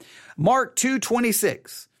 all right, Mark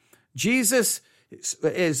 2:26, Jesus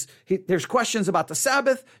there's questions about the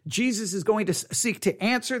Sabbath. Jesus is going to seek to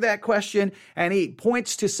answer that question, and he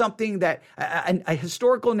points to something that a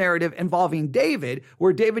historical narrative involving David,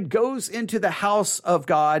 where David goes into the house of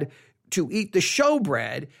God to eat the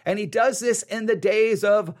showbread, and he does this in the days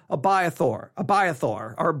of Abiathar. Okay,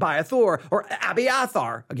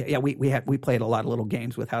 yeah, we played a lot of little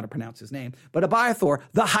games with how to pronounce his name, but Abiathar,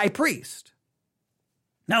 the high priest.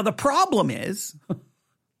 Now the problem is,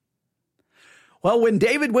 well, when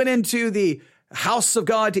David went into the house of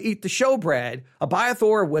God to eat the showbread,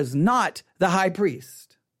 Abiathar was not the high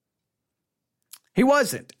priest. He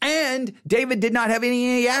wasn't. And David did not have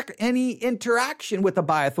any interaction with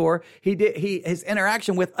Abiathar. His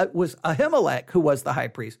interaction with was Ahimelech, who was the high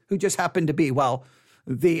priest, who just happened to be,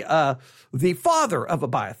 the father of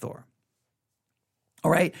Abiathar. All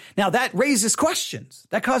right. Now that raises questions.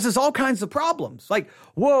 That causes all kinds of problems. Like,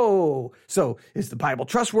 whoa. So is the Bible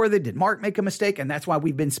trustworthy? Did Mark make a mistake? And that's why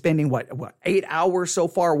we've been spending 8 hours so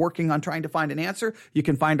far working on trying to find an answer. You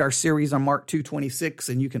can find our series on Mark 2:26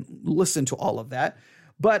 and you can listen to all of that.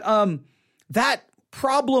 But that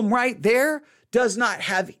problem right there does not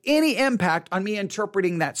have any impact on me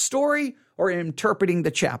interpreting that story or interpreting the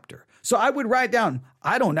chapter. So I would write down,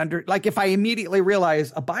 if I immediately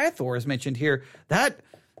realize Abiathar is mentioned here,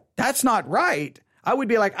 that's not right. I would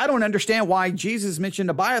be like, I don't understand why Jesus mentioned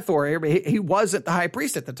Abiathar here. He wasn't the high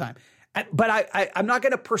priest at the time. But I'm not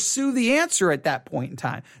going to pursue the answer at that point in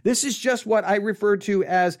time. This is just what I refer to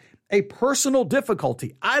as a personal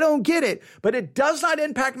difficulty. I don't get it, but it does not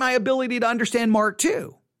impact my ability to understand Mark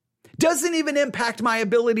 2. Doesn't even impact my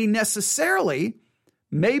ability necessarily.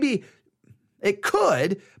 Maybe it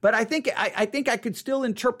could, but I think I could still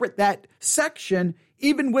interpret that section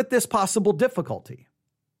even with this possible difficulty.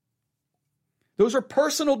 Those are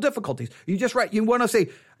personal difficulties. You want to say,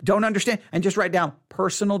 don't understand, and just write down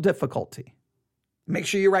personal difficulty. Make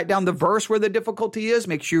sure you write down the verse where the difficulty is.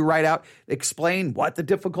 Make sure you explain what the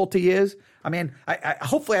difficulty is. I mean,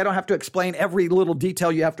 hopefully I don't have to explain every little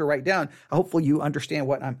detail you have to write down. Hopefully you understand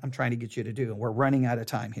what I'm trying to get you to do. And we're running out of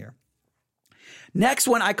time here. Next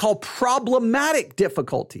one I call problematic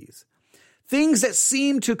difficulties. Things that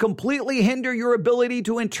seem to completely hinder your ability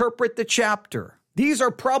to interpret the chapter. These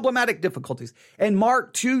are problematic difficulties. And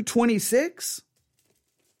Mark 2:26,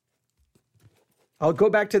 I'll go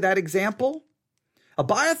back to that example.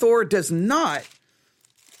 Abiathar does not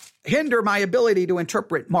hinder my ability to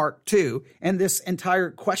interpret Mark 2 and this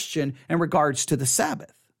entire question in regards to the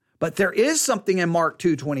Sabbath. But there is something in Mark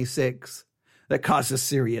 2:26 that causes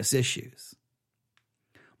serious issues.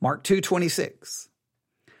 Mark 2:26.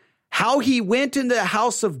 How he went into the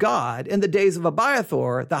house of God in the days of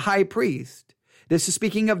Abiathar, the high priest. This is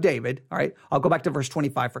speaking of David. All right. I'll go back to verse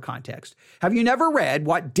 25 for context. Have you never read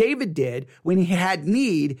what David did when he had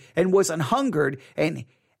need and was an hungered, and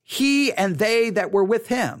he and they that were with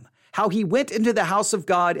him? How he went into the house of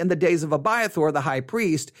God in the days of Abiathar, the high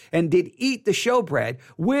priest, and did eat the showbread,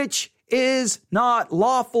 which is not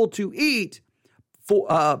lawful to eat,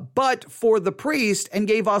 but for the priest, and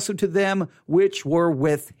gave also to them which were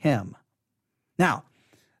with him. Now,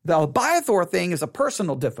 the Abiathar thing is a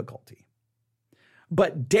personal difficulty,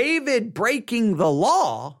 but David breaking the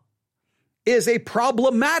law is a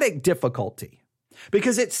problematic difficulty,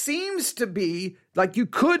 because it seems to be like you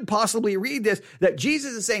could possibly read this, that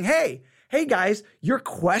Jesus is saying, hey guys, you're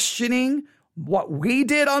questioning what we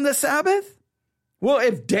did on the Sabbath? Well,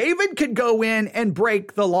 if David could go in and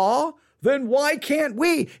break the law, then why can't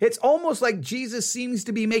we? It's almost like Jesus seems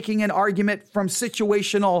to be making an argument from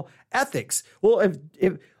situational ethics. Well,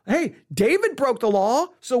 if David broke the law,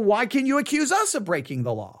 so why can you accuse us of breaking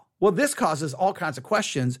the law? Well, this causes all kinds of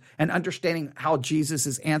questions and understanding how Jesus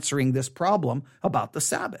is answering this problem about the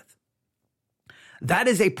Sabbath. That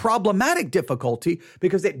is a problematic difficulty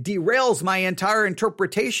because it derails my entire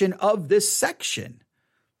interpretation of this section.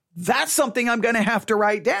 That's something I'm going to have to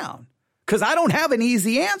write down, because I don't have an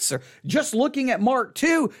easy answer. Just looking at Mark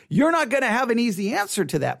 2, you're not going to have an easy answer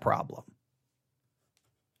to that problem.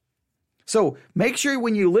 So make sure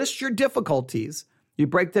when you list your difficulties, you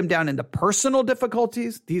break them down into personal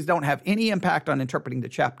difficulties. These don't have any impact on interpreting the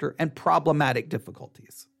chapter, and problematic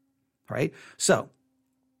difficulties. All right. So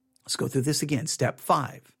let's go through this again. Step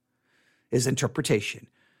 5 is interpretation.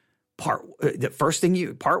 Part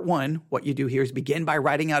 1, what you do here is begin by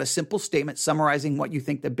writing out a simple statement summarizing what you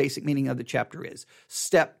think the basic meaning of the chapter is.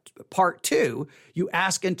 Part 2, you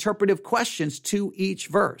ask interpretive questions to each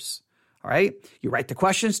verse. All right. You write the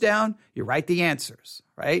questions down. You write the answers.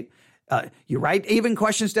 Right. You write even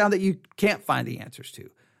questions down that you can't find the answers to.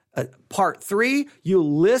 Part 3, you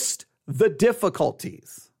list the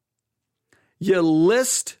difficulties.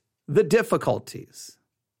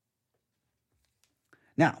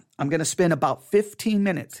 Now, I'm going to spend about 15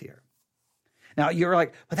 minutes here. Now, you're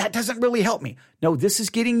like, well, that doesn't really help me. No, this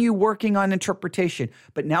is getting you working on interpretation.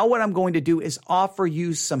 But now what I'm going to do is offer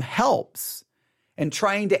you some helps and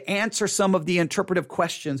trying to answer some of the interpretive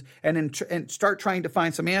questions and start trying to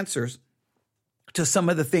find some answers to some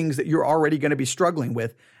of the things that you're already going to be struggling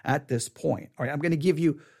with at this point. All right, I'm going to give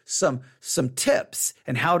you some tips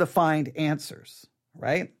and how to find answers,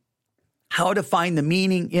 right? How to find the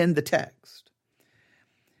meaning in the text.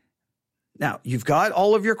 Now, you've got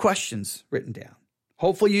all of your questions written down.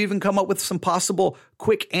 Hopefully, you even come up with some possible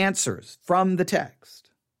quick answers from the text,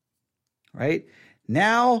 right?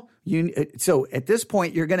 Now so at this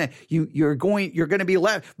point, you're going to be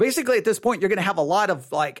left. Basically at this point, you're going to have a lot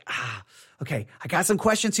of like, okay, I got some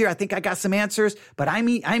questions here. I think I got some answers, but I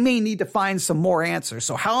may need to find some more answers.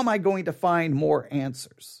 So how am I going to find more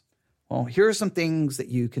answers? Well, here are some things that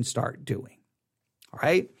you can start doing. All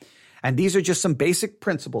right. And these are just some basic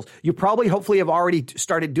principles. You probably, hopefully, have already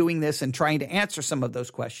started doing this and trying to answer some of those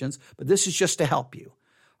questions, but this is just to help you.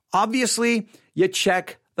 Obviously, you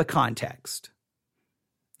check the context.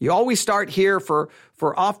 You always start here for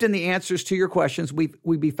often the answers to your questions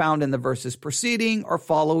we be found in the verses preceding or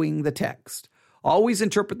following the text. Always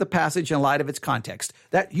interpret the passage in light of its context.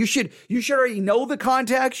 That you should already know the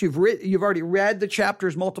context. You've already read the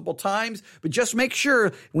chapters multiple times, but just make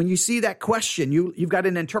sure when you see that question, you've got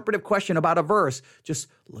an interpretive question about a verse, just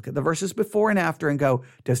look at the verses before and after and go,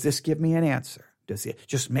 does this give me an answer?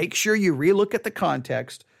 Just make sure you relook at the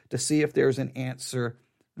context to see if there's an answer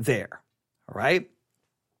there. All right?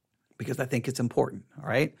 Because I think it's important. All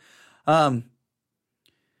right?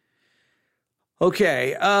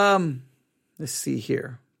 Okay. Let's see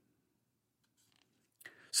here.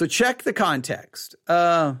 So check the context.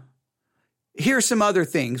 Here's some other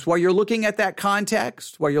things. While you're looking at that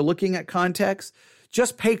context,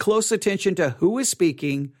 just pay close attention to who is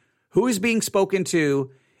speaking, who is being spoken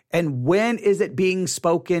to, and when is it being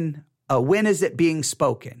spoken? When is it being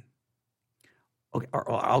spoken? Okay,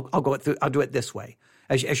 I'll do it this way.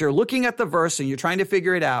 As you're looking at the verse and you're trying to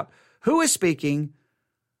figure it out, who is speaking,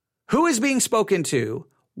 who is being spoken to,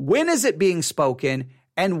 when is it being spoken,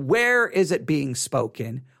 and where is it being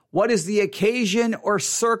spoken? What is the occasion or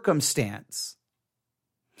circumstance?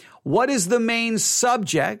 What is the main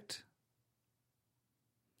subject?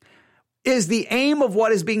 Is the aim of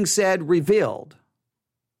what is being said revealed?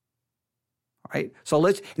 Right? So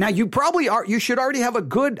you should already have a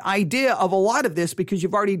good idea of a lot of this because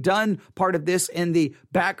you've already done part of this in the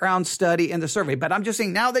background study and the survey. But I'm just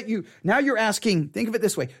saying now you're asking, think of it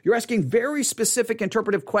this way. You're asking very specific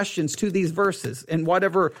interpretive questions to these verses in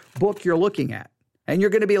whatever book you're looking at. And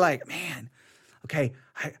you're going to be like, man, okay,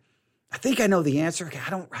 I think I know the answer. Okay, I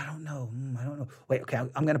don't know. I don't know. Wait, okay,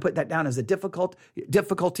 I'm going to put that down as a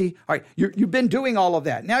difficulty. All right, you've been doing all of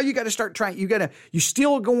that. Now you got to start trying. You're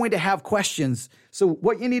still going to have questions. So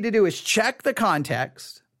what you need to do is check the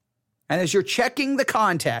context. And as you're checking the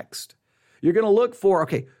context, you're going to look for,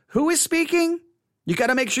 okay, who is speaking? You got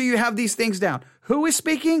to make sure you have these things down. Who is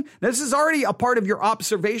speaking? This is already a part of your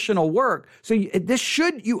observational work. So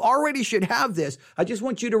you already should have this. I just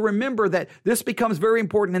want you to remember that this becomes very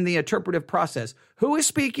important in the interpretive process. Who is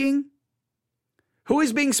speaking? Who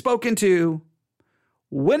is being spoken to?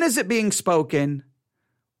 When is it being spoken?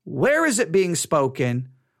 Where is it being spoken?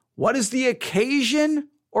 What is the occasion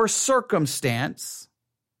or circumstance?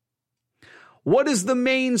 What is the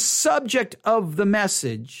main subject of the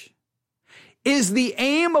message? Is the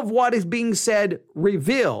aim of what is being said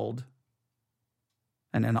revealed?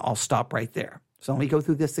 And then I'll stop right there. So let me go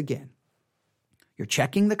through this again. You're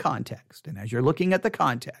checking the context. And as you're looking at the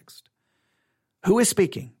context, who is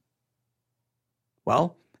speaking?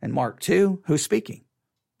 Well, in Mark 2, who's speaking?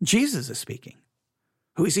 Jesus is speaking.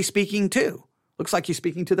 Who is he speaking to? Looks like he's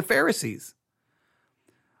speaking to the Pharisees.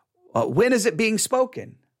 When is it being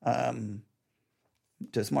spoken?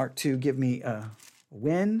 Does Mark 2 give me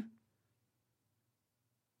when?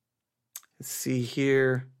 Let's see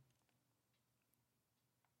here.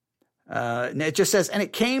 It just says, and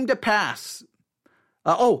it came to pass.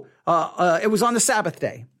 It was on the Sabbath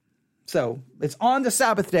day. So it's on the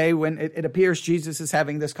Sabbath day when it appears Jesus is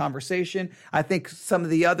having this conversation. I think some of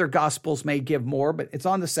the other gospels may give more, but it's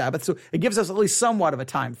on the Sabbath. So it gives us at least somewhat of a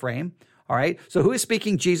time frame. All right. So who is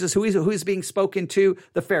speaking? Jesus. Who is being spoken to?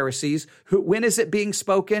 The Pharisees. When is it being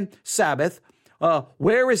spoken? Sabbath.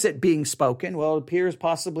 Where is it being spoken? Well, it appears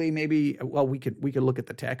possibly maybe, we could look at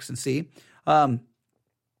the text and see. Let's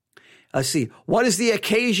see. What is the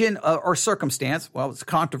occasion or circumstance? Well, it's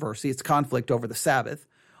controversy. It's conflict over the Sabbath.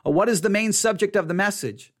 What is the main subject of the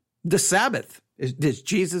message? The Sabbath. Did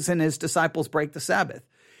Jesus and his disciples break the Sabbath?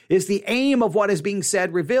 Is the aim of what is being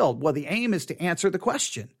said revealed? Well, the aim is to answer the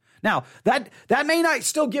question. Now, that may not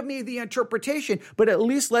still give me the interpretation, but at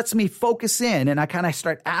least lets me focus in and I kind of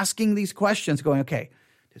start asking these questions going, okay,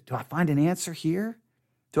 do I find an answer here?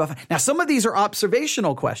 Now, some of these are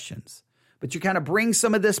observational questions, but you kind of bring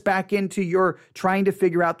some of this back into your trying to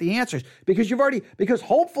figure out the answers because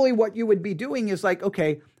hopefully what you would be doing is like,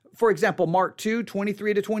 okay, for example, Mark 2,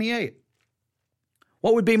 23 to 28.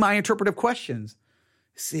 What would be my interpretive questions?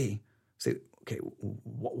 See, okay,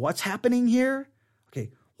 what's happening here?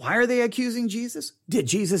 Okay, why are they accusing Jesus? Did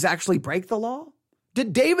Jesus actually break the law?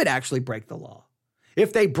 Did David actually break the law?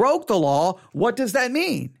 If they broke the law, what does that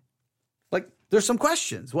mean? Like, there's some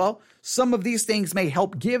questions. Well, some of these things may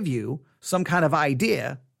help give you some kind of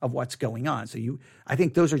idea of what's going on. So I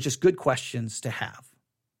think those are just good questions to have.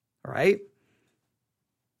 All right?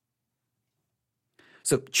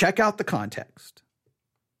 So check out the context.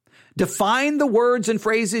 Define the words and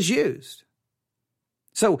phrases used.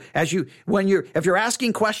 So if you're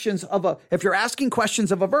asking questions of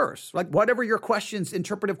a verse, like whatever your questions,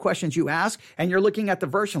 interpretive questions you ask, and you're looking at the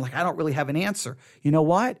verse and like, I don't really have an answer. You know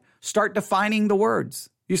what? Start defining the words.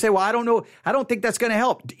 You say, well, I don't know. I don't think that's going to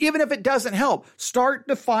help. Even if it doesn't help, start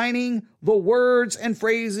defining the words and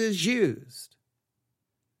phrases used.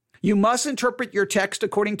 You must interpret your text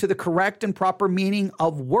according to the correct and proper meaning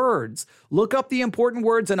of words. Look up the important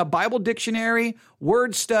words in a Bible dictionary,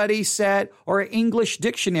 word study set, or an English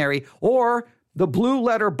dictionary, or the Blue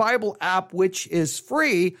Letter Bible app, which is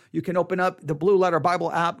free. You can open up the Blue Letter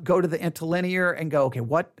Bible app, go to the interlinear, and go, okay,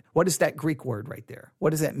 what is that Greek word right there?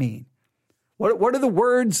 What does that mean? What do the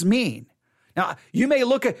words mean? Now, you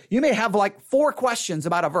may have like 4 questions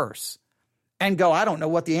about a verse and go, I don't know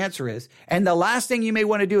what the answer is. And the last thing you may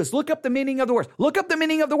want to do is look up the meaning of the words. Look up the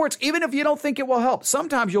meaning of the words, even if you don't think it will help.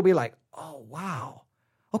 Sometimes you'll be like, oh, wow.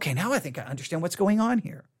 Okay, now I think I understand what's going on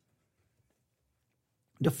here.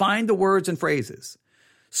 Define the words and phrases.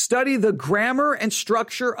 Study the grammar and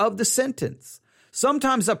structure of the sentence.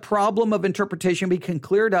 Sometimes a problem of interpretation can be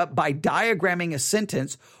cleared up by diagramming a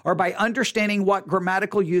sentence or by understanding what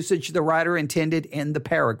grammatical usage the writer intended in the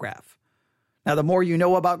paragraph. Now, the more you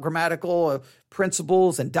know about grammatical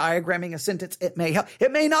principles and diagramming a sentence, it may help.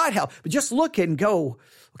 It may not help, but just look and go,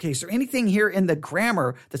 okay, is there anything here in the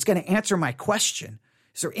grammar that's going to answer my question?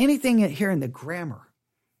 Is there anything here in the grammar?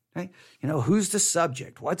 Right? Who's the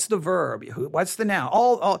subject? What's the verb? What's the noun?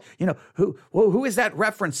 Who is that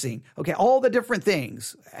referencing? Okay, all the different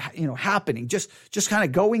things, happening. Just kind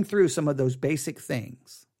of going through some of those basic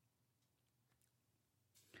things.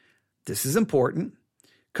 This is important.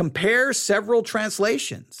 Compare several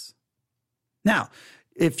translations. Now,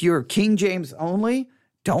 if you're King James only,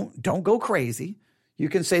 don't go crazy. You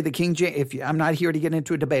can say the King James. I'm not here to get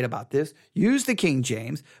into a debate about this. Use the King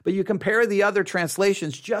James, but you compare the other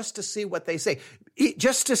translations just to see what they say.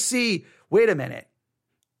 Just to see, wait a minute,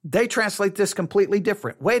 they translate this completely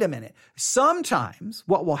different. Wait a minute. Sometimes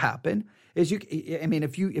what will happen is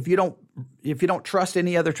if you don't trust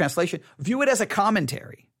any other translation, view it as a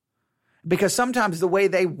commentary. Because sometimes the way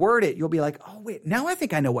they word it, you'll be like, oh, wait, now I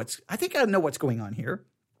think I know what's going on here.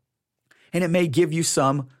 And it may give you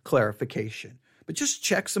some clarification. But just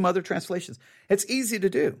check some other translations. It's easy to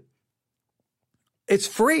do. It's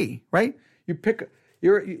free, right?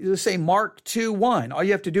 You say Mark 2:1. All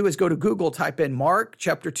you have to do is go to Google, type in Mark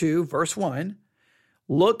chapter 2, verse 1.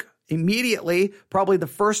 Look immediately, probably the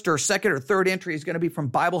first or second or third entry is going to be from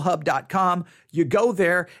BibleHub.com. You go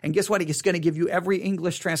there, and guess what? It's going to give you every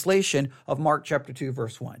English translation of Mark chapter 2,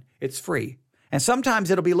 verse 1. It's free. And sometimes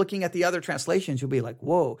it'll be looking at the other translations. You'll be like,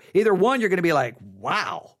 whoa. Either one, you're going to be like,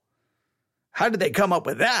 wow. How did they come up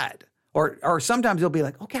with that? Or sometimes you'll be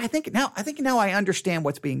like, okay, I think now I understand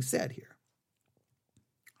what's being said here.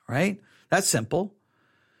 All right? That's simple.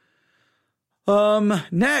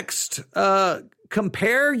 Next,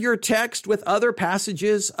 compare your text with other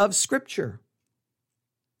passages of Scripture.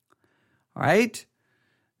 All right?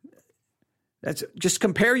 Just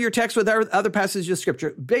compare your text with other passages of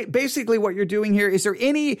Scripture. Basically, what you're doing here,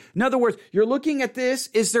 in other words, you're looking at this,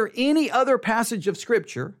 is there any other passage of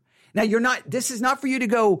Scripture? Now, this is not for you to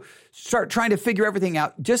go start trying to figure everything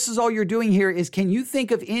out. Just as all you're doing here is, can you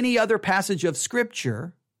think of any other passage of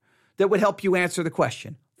Scripture that would help you answer the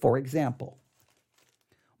question? For example,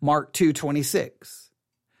 Mark 2:26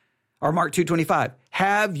 or Mark 2:25.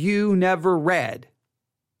 Have you never read?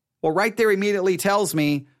 Well, right there immediately tells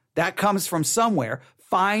me that comes from somewhere.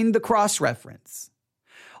 Find the cross-reference.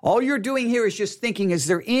 All you're doing here is just thinking, is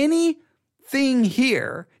there anything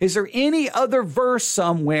here? Is there any other verse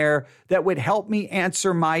somewhere that would help me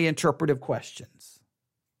answer my interpretive questions?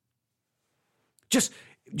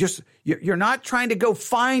 You're not trying to go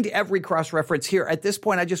find every cross-reference here. At this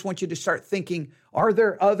point, I just want you to start thinking, are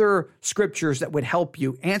there other scriptures that would help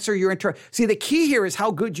you answer your See, the key here is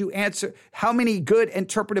how good you answer, how many good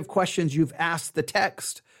interpretive questions you've asked the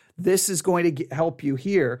text. This is going to help you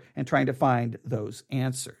here in trying to find those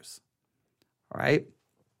answers. All right?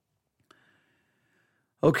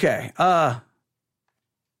 Okay.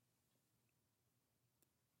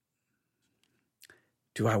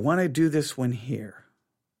 Do I want to do this one here?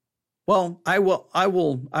 Well, I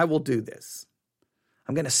will do this.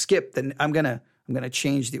 I'm going to skip I'm going to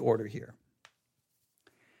change the order here.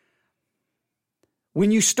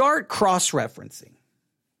 When you start cross-referencing,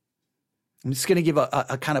 I'm just going to give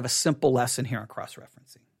a kind of a simple lesson here on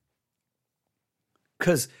cross-referencing.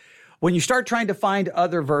 Because when you start trying to find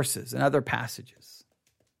other verses and other passages.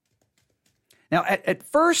 Now, at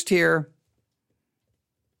first here,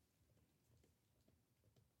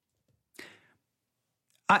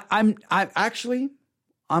 I'm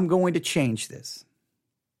going to change this.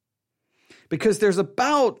 Because there's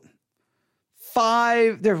about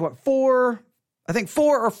four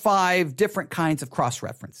or five different kinds of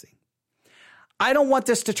cross-referencing. I don't want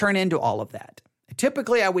this to turn into all of that.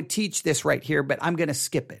 Typically, I would teach this right here, but I'm going to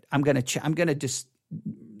skip it. I'm going to just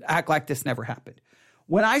act like this never happened.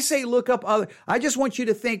 When I say look up other, I just want you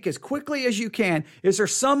to think as quickly as you can, is there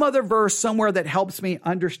some other verse somewhere that helps me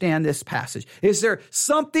understand this passage? Is there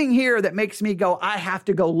something here that makes me go, I have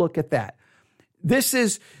to go look at that?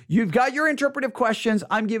 You've got your interpretive questions.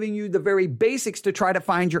 I'm giving you the very basics to try to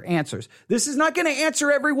find your answers. This is not going to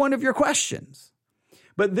answer every one of your questions,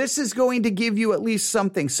 but this is going to give you at least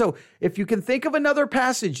something. So if you can think of another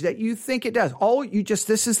passage that you think it does,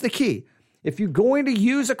 this is the key. If you're going to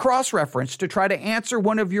use a cross-reference to try to answer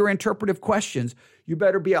one of your interpretive questions, you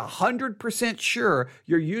better be 100% sure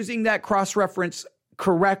you're using that cross-reference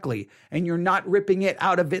correctly and you're not ripping it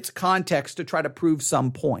out of its context to try to prove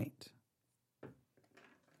some point.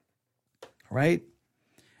 Right?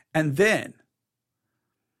 And then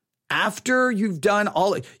after you've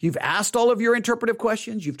asked all of your interpretive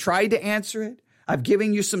questions, you've tried to answer it. I've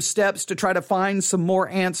given you some steps to try to find some more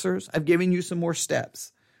answers. I've given you some more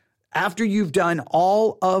steps. After you've done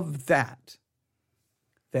all of that,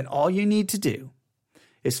 then all you need to do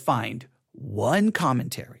is find one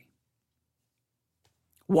commentary,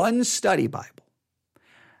 one study Bible,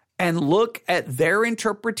 and look at their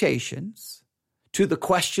interpretations to the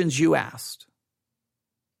questions you asked.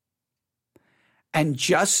 And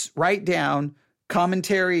just write down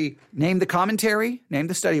commentary, name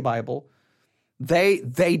the study Bible.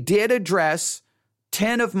 They did address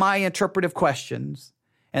 10 of my interpretive questions,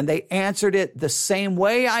 and they answered it the same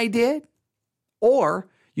way I did. Or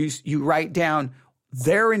you write down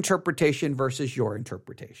their interpretation versus your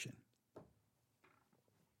interpretation.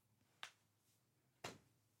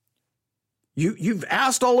 You've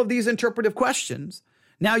asked all of these interpretive questions.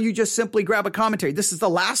 Now you just simply grab a commentary. This is the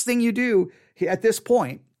last thing you do at this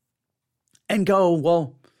point and go,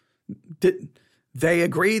 well, did they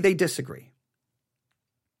agree? They disagree.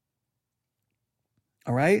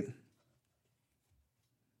 All right.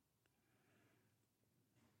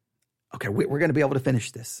 Okay, we're going to be able to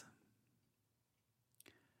finish this.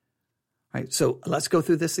 All right, so let's go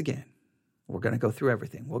through this again. We're going to go through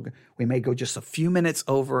everything. We may go just a few minutes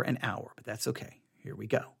over an hour, but that's okay. Here we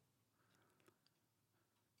go.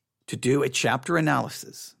 To do a chapter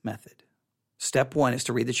analysis method, step 1 is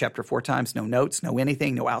to read the chapter 4 times. No notes, no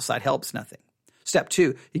anything, no outside helps, nothing. Step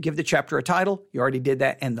 2, you give the chapter a title. You already did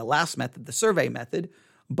that in the last method, the survey method,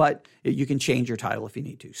 but you can change your title if you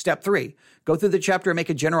need to. Step 3, go through the chapter and make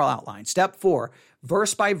a general outline. Step 4,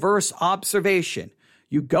 verse by verse observation.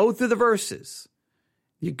 You go through the verses.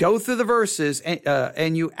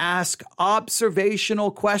 And you ask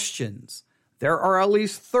observational questions. There are at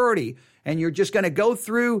least 30, and you're just going to go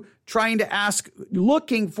through trying to ask,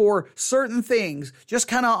 looking for certain things, just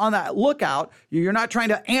kind of on that lookout. You're not trying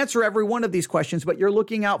to answer every one of these questions, but you're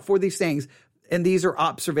looking out for these things, and these are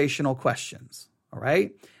observational questions, all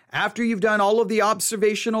right? After you've done all of the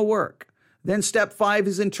observational work, then step 5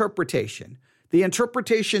 is interpretation. The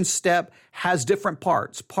interpretation step has different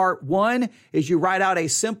parts. Part 1 is you write out a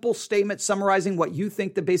simple statement summarizing what you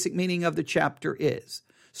think the basic meaning of the chapter is.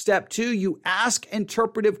 Step 2, you ask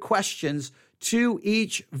interpretive questions to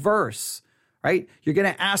each verse, right? You're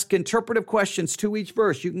going to ask interpretive questions to each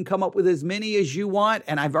verse. You can come up with as many as you want,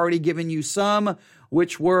 and I've already given you some,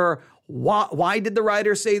 which were, why did the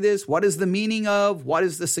writer say this? What is the meaning of? What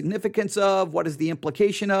is the significance of? What is the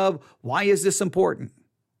implication of? Why is this important?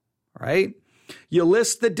 All right? You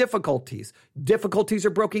list the difficulties. Difficulties are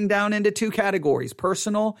broken down into 2 categories,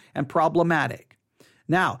 personal and problematic.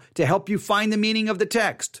 Now, to help you find the meaning of the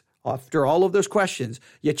text, after all of those questions,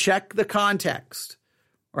 you check the context,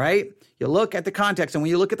 right? You look at the context, and when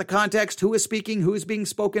you look at the context, who is speaking, who is being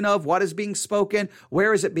spoken of, what is being spoken,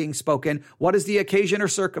 where is it being spoken, what is the occasion or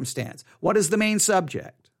circumstance, what is the main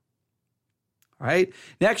subject? All right.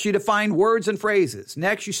 Next, you define words and phrases.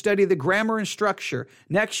 Next, you study the grammar and structure.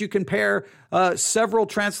 Next, you compare several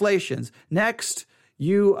translations. Next,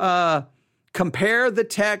 you compare the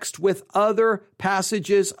text with other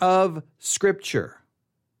passages of Scripture.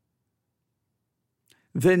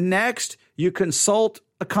 Then next, you consult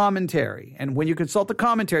a commentary. And when you consult the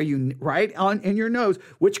commentary, you write on in your notes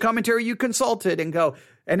which commentary you consulted and go,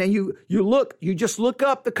 and then you just look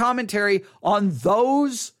up the commentary on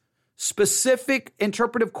those specific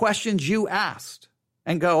interpretive questions you asked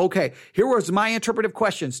and go, okay, here was my interpretive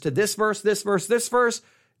questions to this verse, this verse, this verse.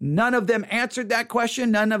 None of them answered that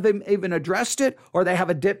question. None of them even addressed it, or they had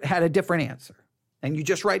a different answer. And you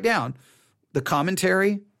just write down the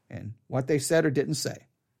commentary and what they said or didn't say.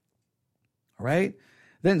 All right.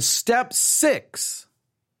 Then step 6.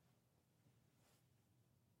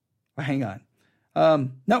 Well, hang on.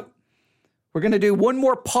 No, we're going to do one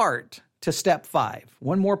more part to step 5.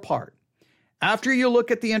 One more part. After you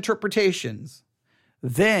look at the interpretations,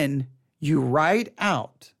 then you write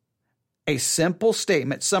out a simple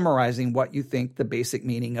statement summarizing what you think the basic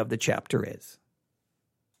meaning of the chapter is.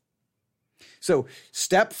 So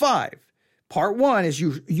step 5, part 1 is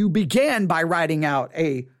you begin by writing out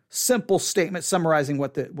a simple statement summarizing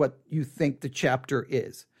what you think the chapter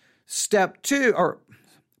is. Step 2, or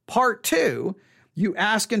part 2, you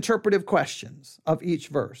ask interpretive questions of each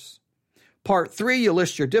verse. Part 3, you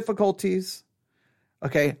list your difficulties.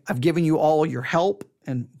 Okay, I've given you all your help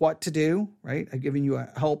and what to do, right? I've given you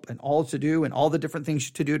a help and all to do and all the different things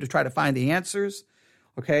to do to try to find the answers.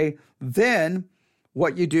 Okay, then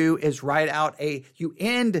what you do is write out you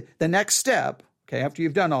end the next step. Okay, after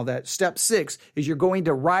you've done all that, step 6 is you're going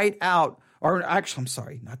to write out, or actually, I'm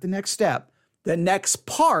sorry, not the next step, the next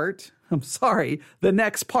part,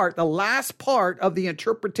 the last part of the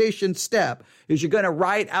interpretation step is you're going to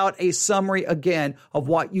write out a summary again of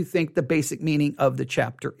what you think the basic meaning of the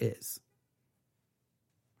chapter is.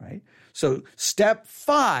 Right? So step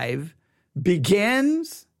 5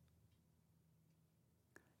 begins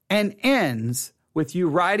and ends with you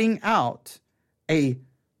writing out a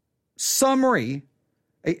summary,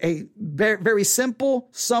 a very, very simple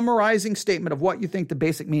summarizing statement of what you think the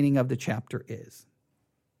basic meaning of the chapter is.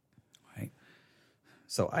 Right?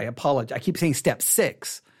 So I apologize. I keep saying step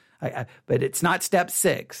 6, but it's not step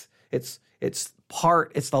 6. It's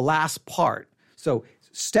the last part. So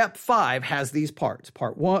step 5 has these parts.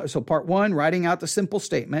 Part 1, writing out the simple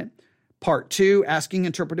statement. Part 2, asking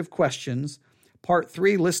interpretive questions. Part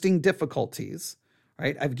 3, listing difficulties.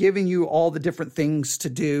 Right? I've given you all the different things to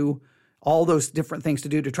do, all those different things to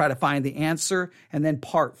do to try to find the answer. And then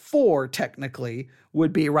part 4, technically,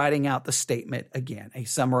 would be writing out the statement again, a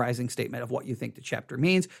summarizing statement of what you think the chapter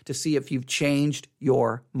means to see if you've changed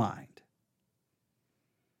your mind.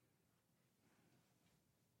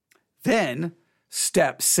 Then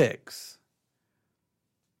step 6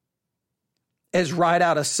 is write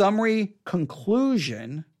out a summary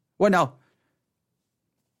conclusion. Well,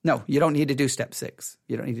 no, you don't need to do step 6.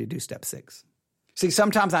 You don't need to do step 6. See,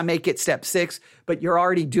 sometimes I make it step 6, but you're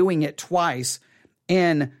already doing it twice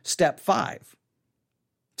in step 5.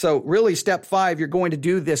 So really step 5, you're going to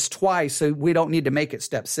do this twice, so we don't need to make it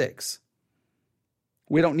step 6.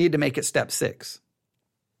 We don't need to make it step 6.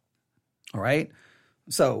 All right?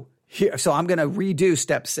 So I'm going to redo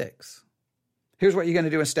step 6. Here's what you're going to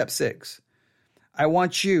do in step 6. I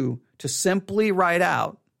want you to simply write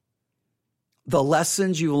out the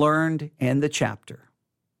lessons you learned in the chapter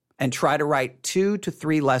and try to write 2 to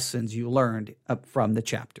 3 lessons you learned up from the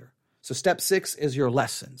chapter. So step 6 is your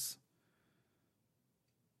lessons.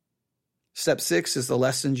 Step 6 is the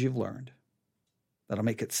lessons you've learned. That'll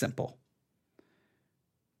make it simple.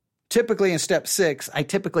 Typically in step 6, I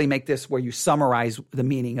typically make this where you summarize the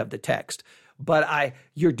meaning of the text, but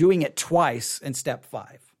you're doing it twice in step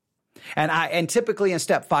 5. And typically in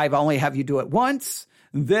step 5, I only have you do it once.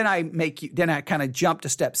 Then I kind of jump to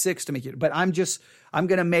step 6 to make it, but I'm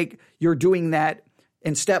going to make, you're doing that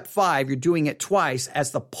in step 5, you're doing it twice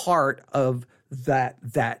as the part of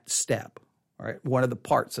that step. All right. One of the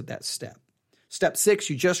parts of that step. Step 6,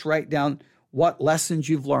 you just write down what lessons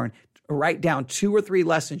you've learned. Write down 2 or 3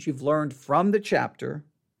 lessons you've learned from the chapter.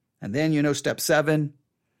 And then, step 7,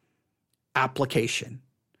 application.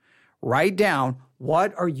 Write down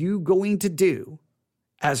what are you going to do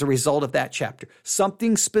as a result of that chapter.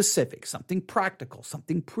 Something specific, something practical,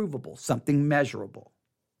 something provable, something measurable.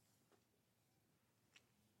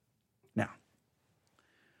 Now,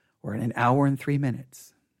 we're in an hour and 3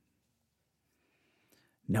 minutes.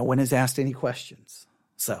 No one has asked any questions,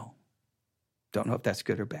 so don't know if that's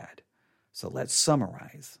good or bad. So let's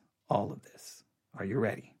summarize all of this. Are you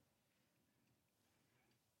ready?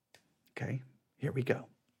 Okay, here we go.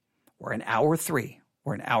 We're in hour 3.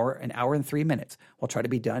 We're an hour and 3 minutes. We'll try to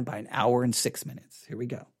be done by an hour and 6 minutes. Here we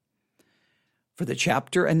go. For the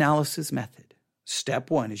chapter analysis method, step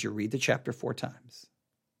 1 is you read the chapter 4 times.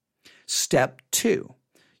 Step 2,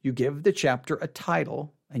 you give the chapter a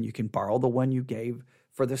title, and you can borrow the one you gave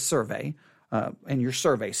for the survey in your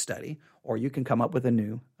survey study, or you can come up with a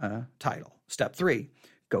new title. Step 3,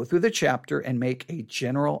 go through the chapter and make a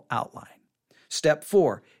general outline. Step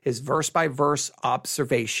 4 is verse-by-verse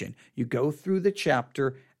observation. You go through the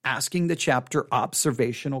chapter asking the chapter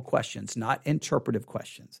observational questions, not interpretive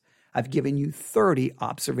questions. I've given you 30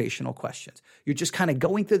 observational questions. You're just kind of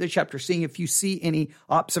going through the chapter, seeing if you see any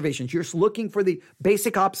observations. You're just looking for the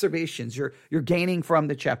basic observations you're gaining from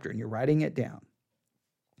the chapter, and you're writing it down.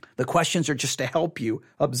 The questions are just to help you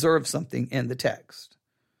observe something in the text.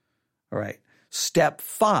 All right. Step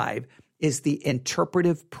 5 is the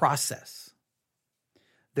interpretive process.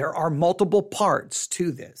 There are multiple parts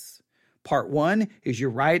to this. Part 1 is you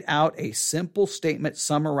write out a simple statement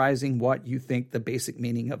summarizing what you think the basic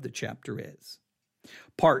meaning of the chapter is.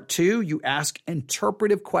 Part 2, you ask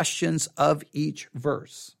interpretive questions of each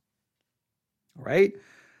verse. All right?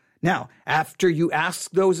 Now, after you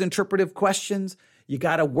ask those interpretive questions, you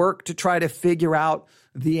got to work to try to figure out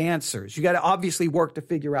the answers. You got to obviously work to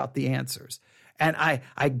figure out the answers. And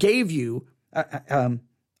I gave you,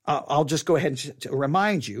 I'll just go ahead and to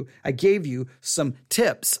remind you, I gave you some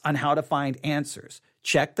tips on how to find answers.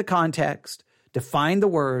 Check the context, define the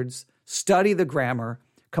words, study the grammar,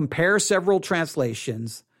 compare several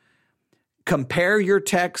translations, compare your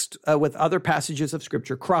text with other passages of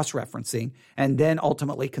Scripture, cross-referencing, and then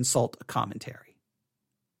ultimately consult a commentary.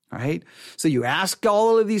 All right? So you ask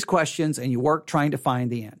all of these questions and you work trying to find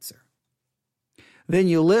the answer. Then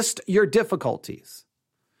you list your difficulties.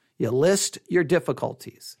 You list your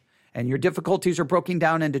difficulties. And your difficulties are broken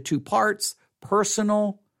down into 2 parts,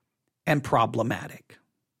 personal and problematic.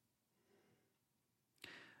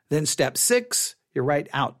 Then step 6, you write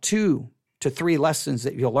out 2 to 3 lessons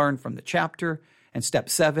that you'll learn from the chapter. And step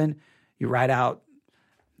 7, you write out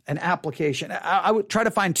an application. I would try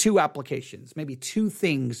to find 2 applications, maybe 2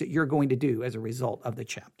 things that you're going to do as a result of the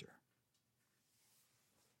chapter.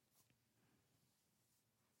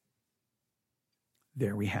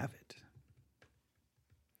 There we have it.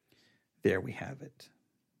 There we have it.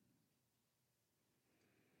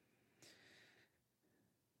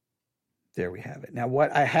 There we have it. Now,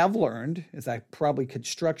 what I have learned is I probably could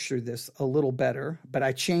structure this a little better, but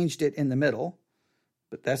I changed it in the middle,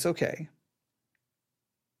 but that's okay.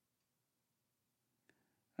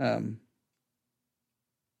 I'm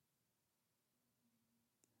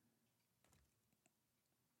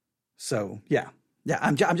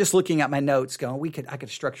just looking at my notes going, I could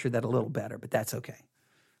structure that a little better, but that's okay.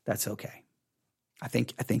 That's okay. I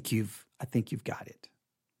think you've got it.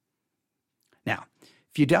 Now,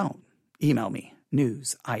 if you don't, email me,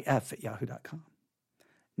 newsif@yahoo.com.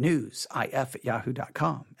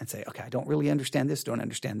 newsif@yahoo.com and say, okay, I don't really understand this, don't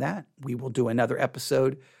understand that. We will do another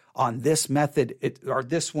episode on this method, or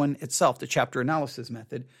this one itself, the chapter analysis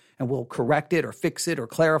method, and we'll correct it or fix it or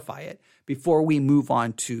clarify it before we move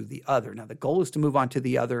on to the other. Now, the goal is to move on to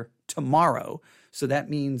the other tomorrow. So that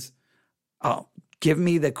means give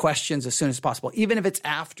me the questions as soon as possible. Even if it's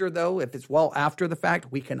after, though, if it's well after the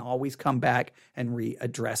fact, we can always come back and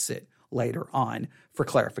readdress it later on for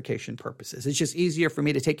clarification purposes. It's just easier for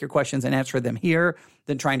me to take your questions and answer them here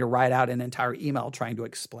than trying to write out an entire email trying to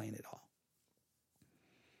explain it all.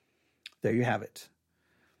 There you have it.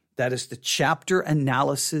 That is the chapter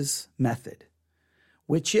analysis method,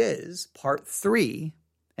 which is part 3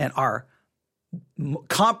 in our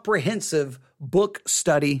comprehensive book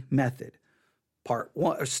study method. Part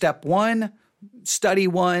 1, or step 1, study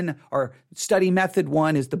 1, or study method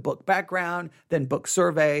 1 is the book background, then book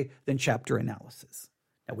survey, then chapter analysis.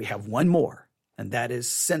 Now we have one more, and that is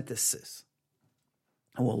synthesis.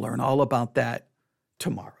 And we'll learn all about that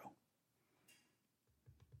tomorrow.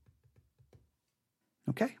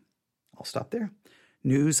 Okay, I'll stop there.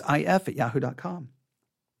 newsif@yahoo.com.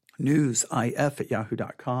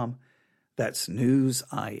 newsif@yahoo.com. That's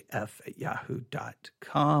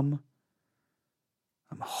newsif@yahoo.com.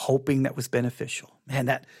 I'm hoping that was beneficial. Man,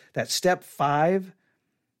 that step 5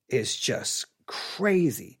 is just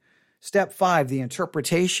crazy. Step 5, the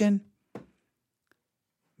interpretation.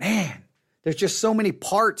 Man, there's just so many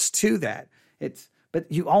parts to that.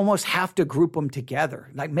 But you almost have to group them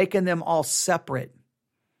together, like making them all separate.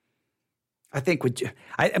 I think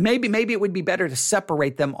maybe it would be better to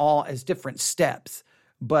separate them all as different steps,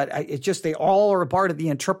 but they all are a part of the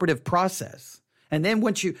interpretive process. And then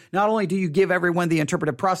not only do you give everyone the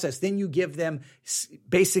interpretive process, then you give them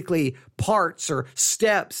basically parts or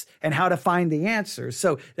steps and how to find the answers.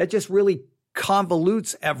 So that just really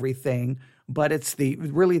convolutes everything, but it's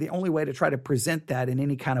really the only way to try to present that in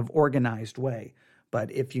any kind of organized way.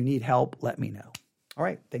 But if you need help, let me know. All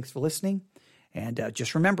right. Thanks for listening. And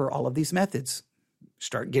just remember all of these methods.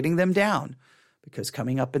 Start getting them down, because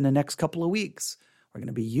coming up in the next couple of weeks, we're going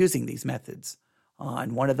to be using these methods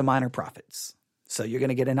on one of the minor prophets. So you're going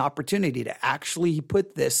to get an opportunity to actually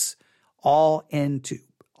put this all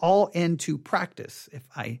into practice, if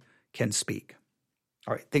I can speak.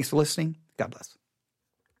 All right. Thanks for listening. God bless.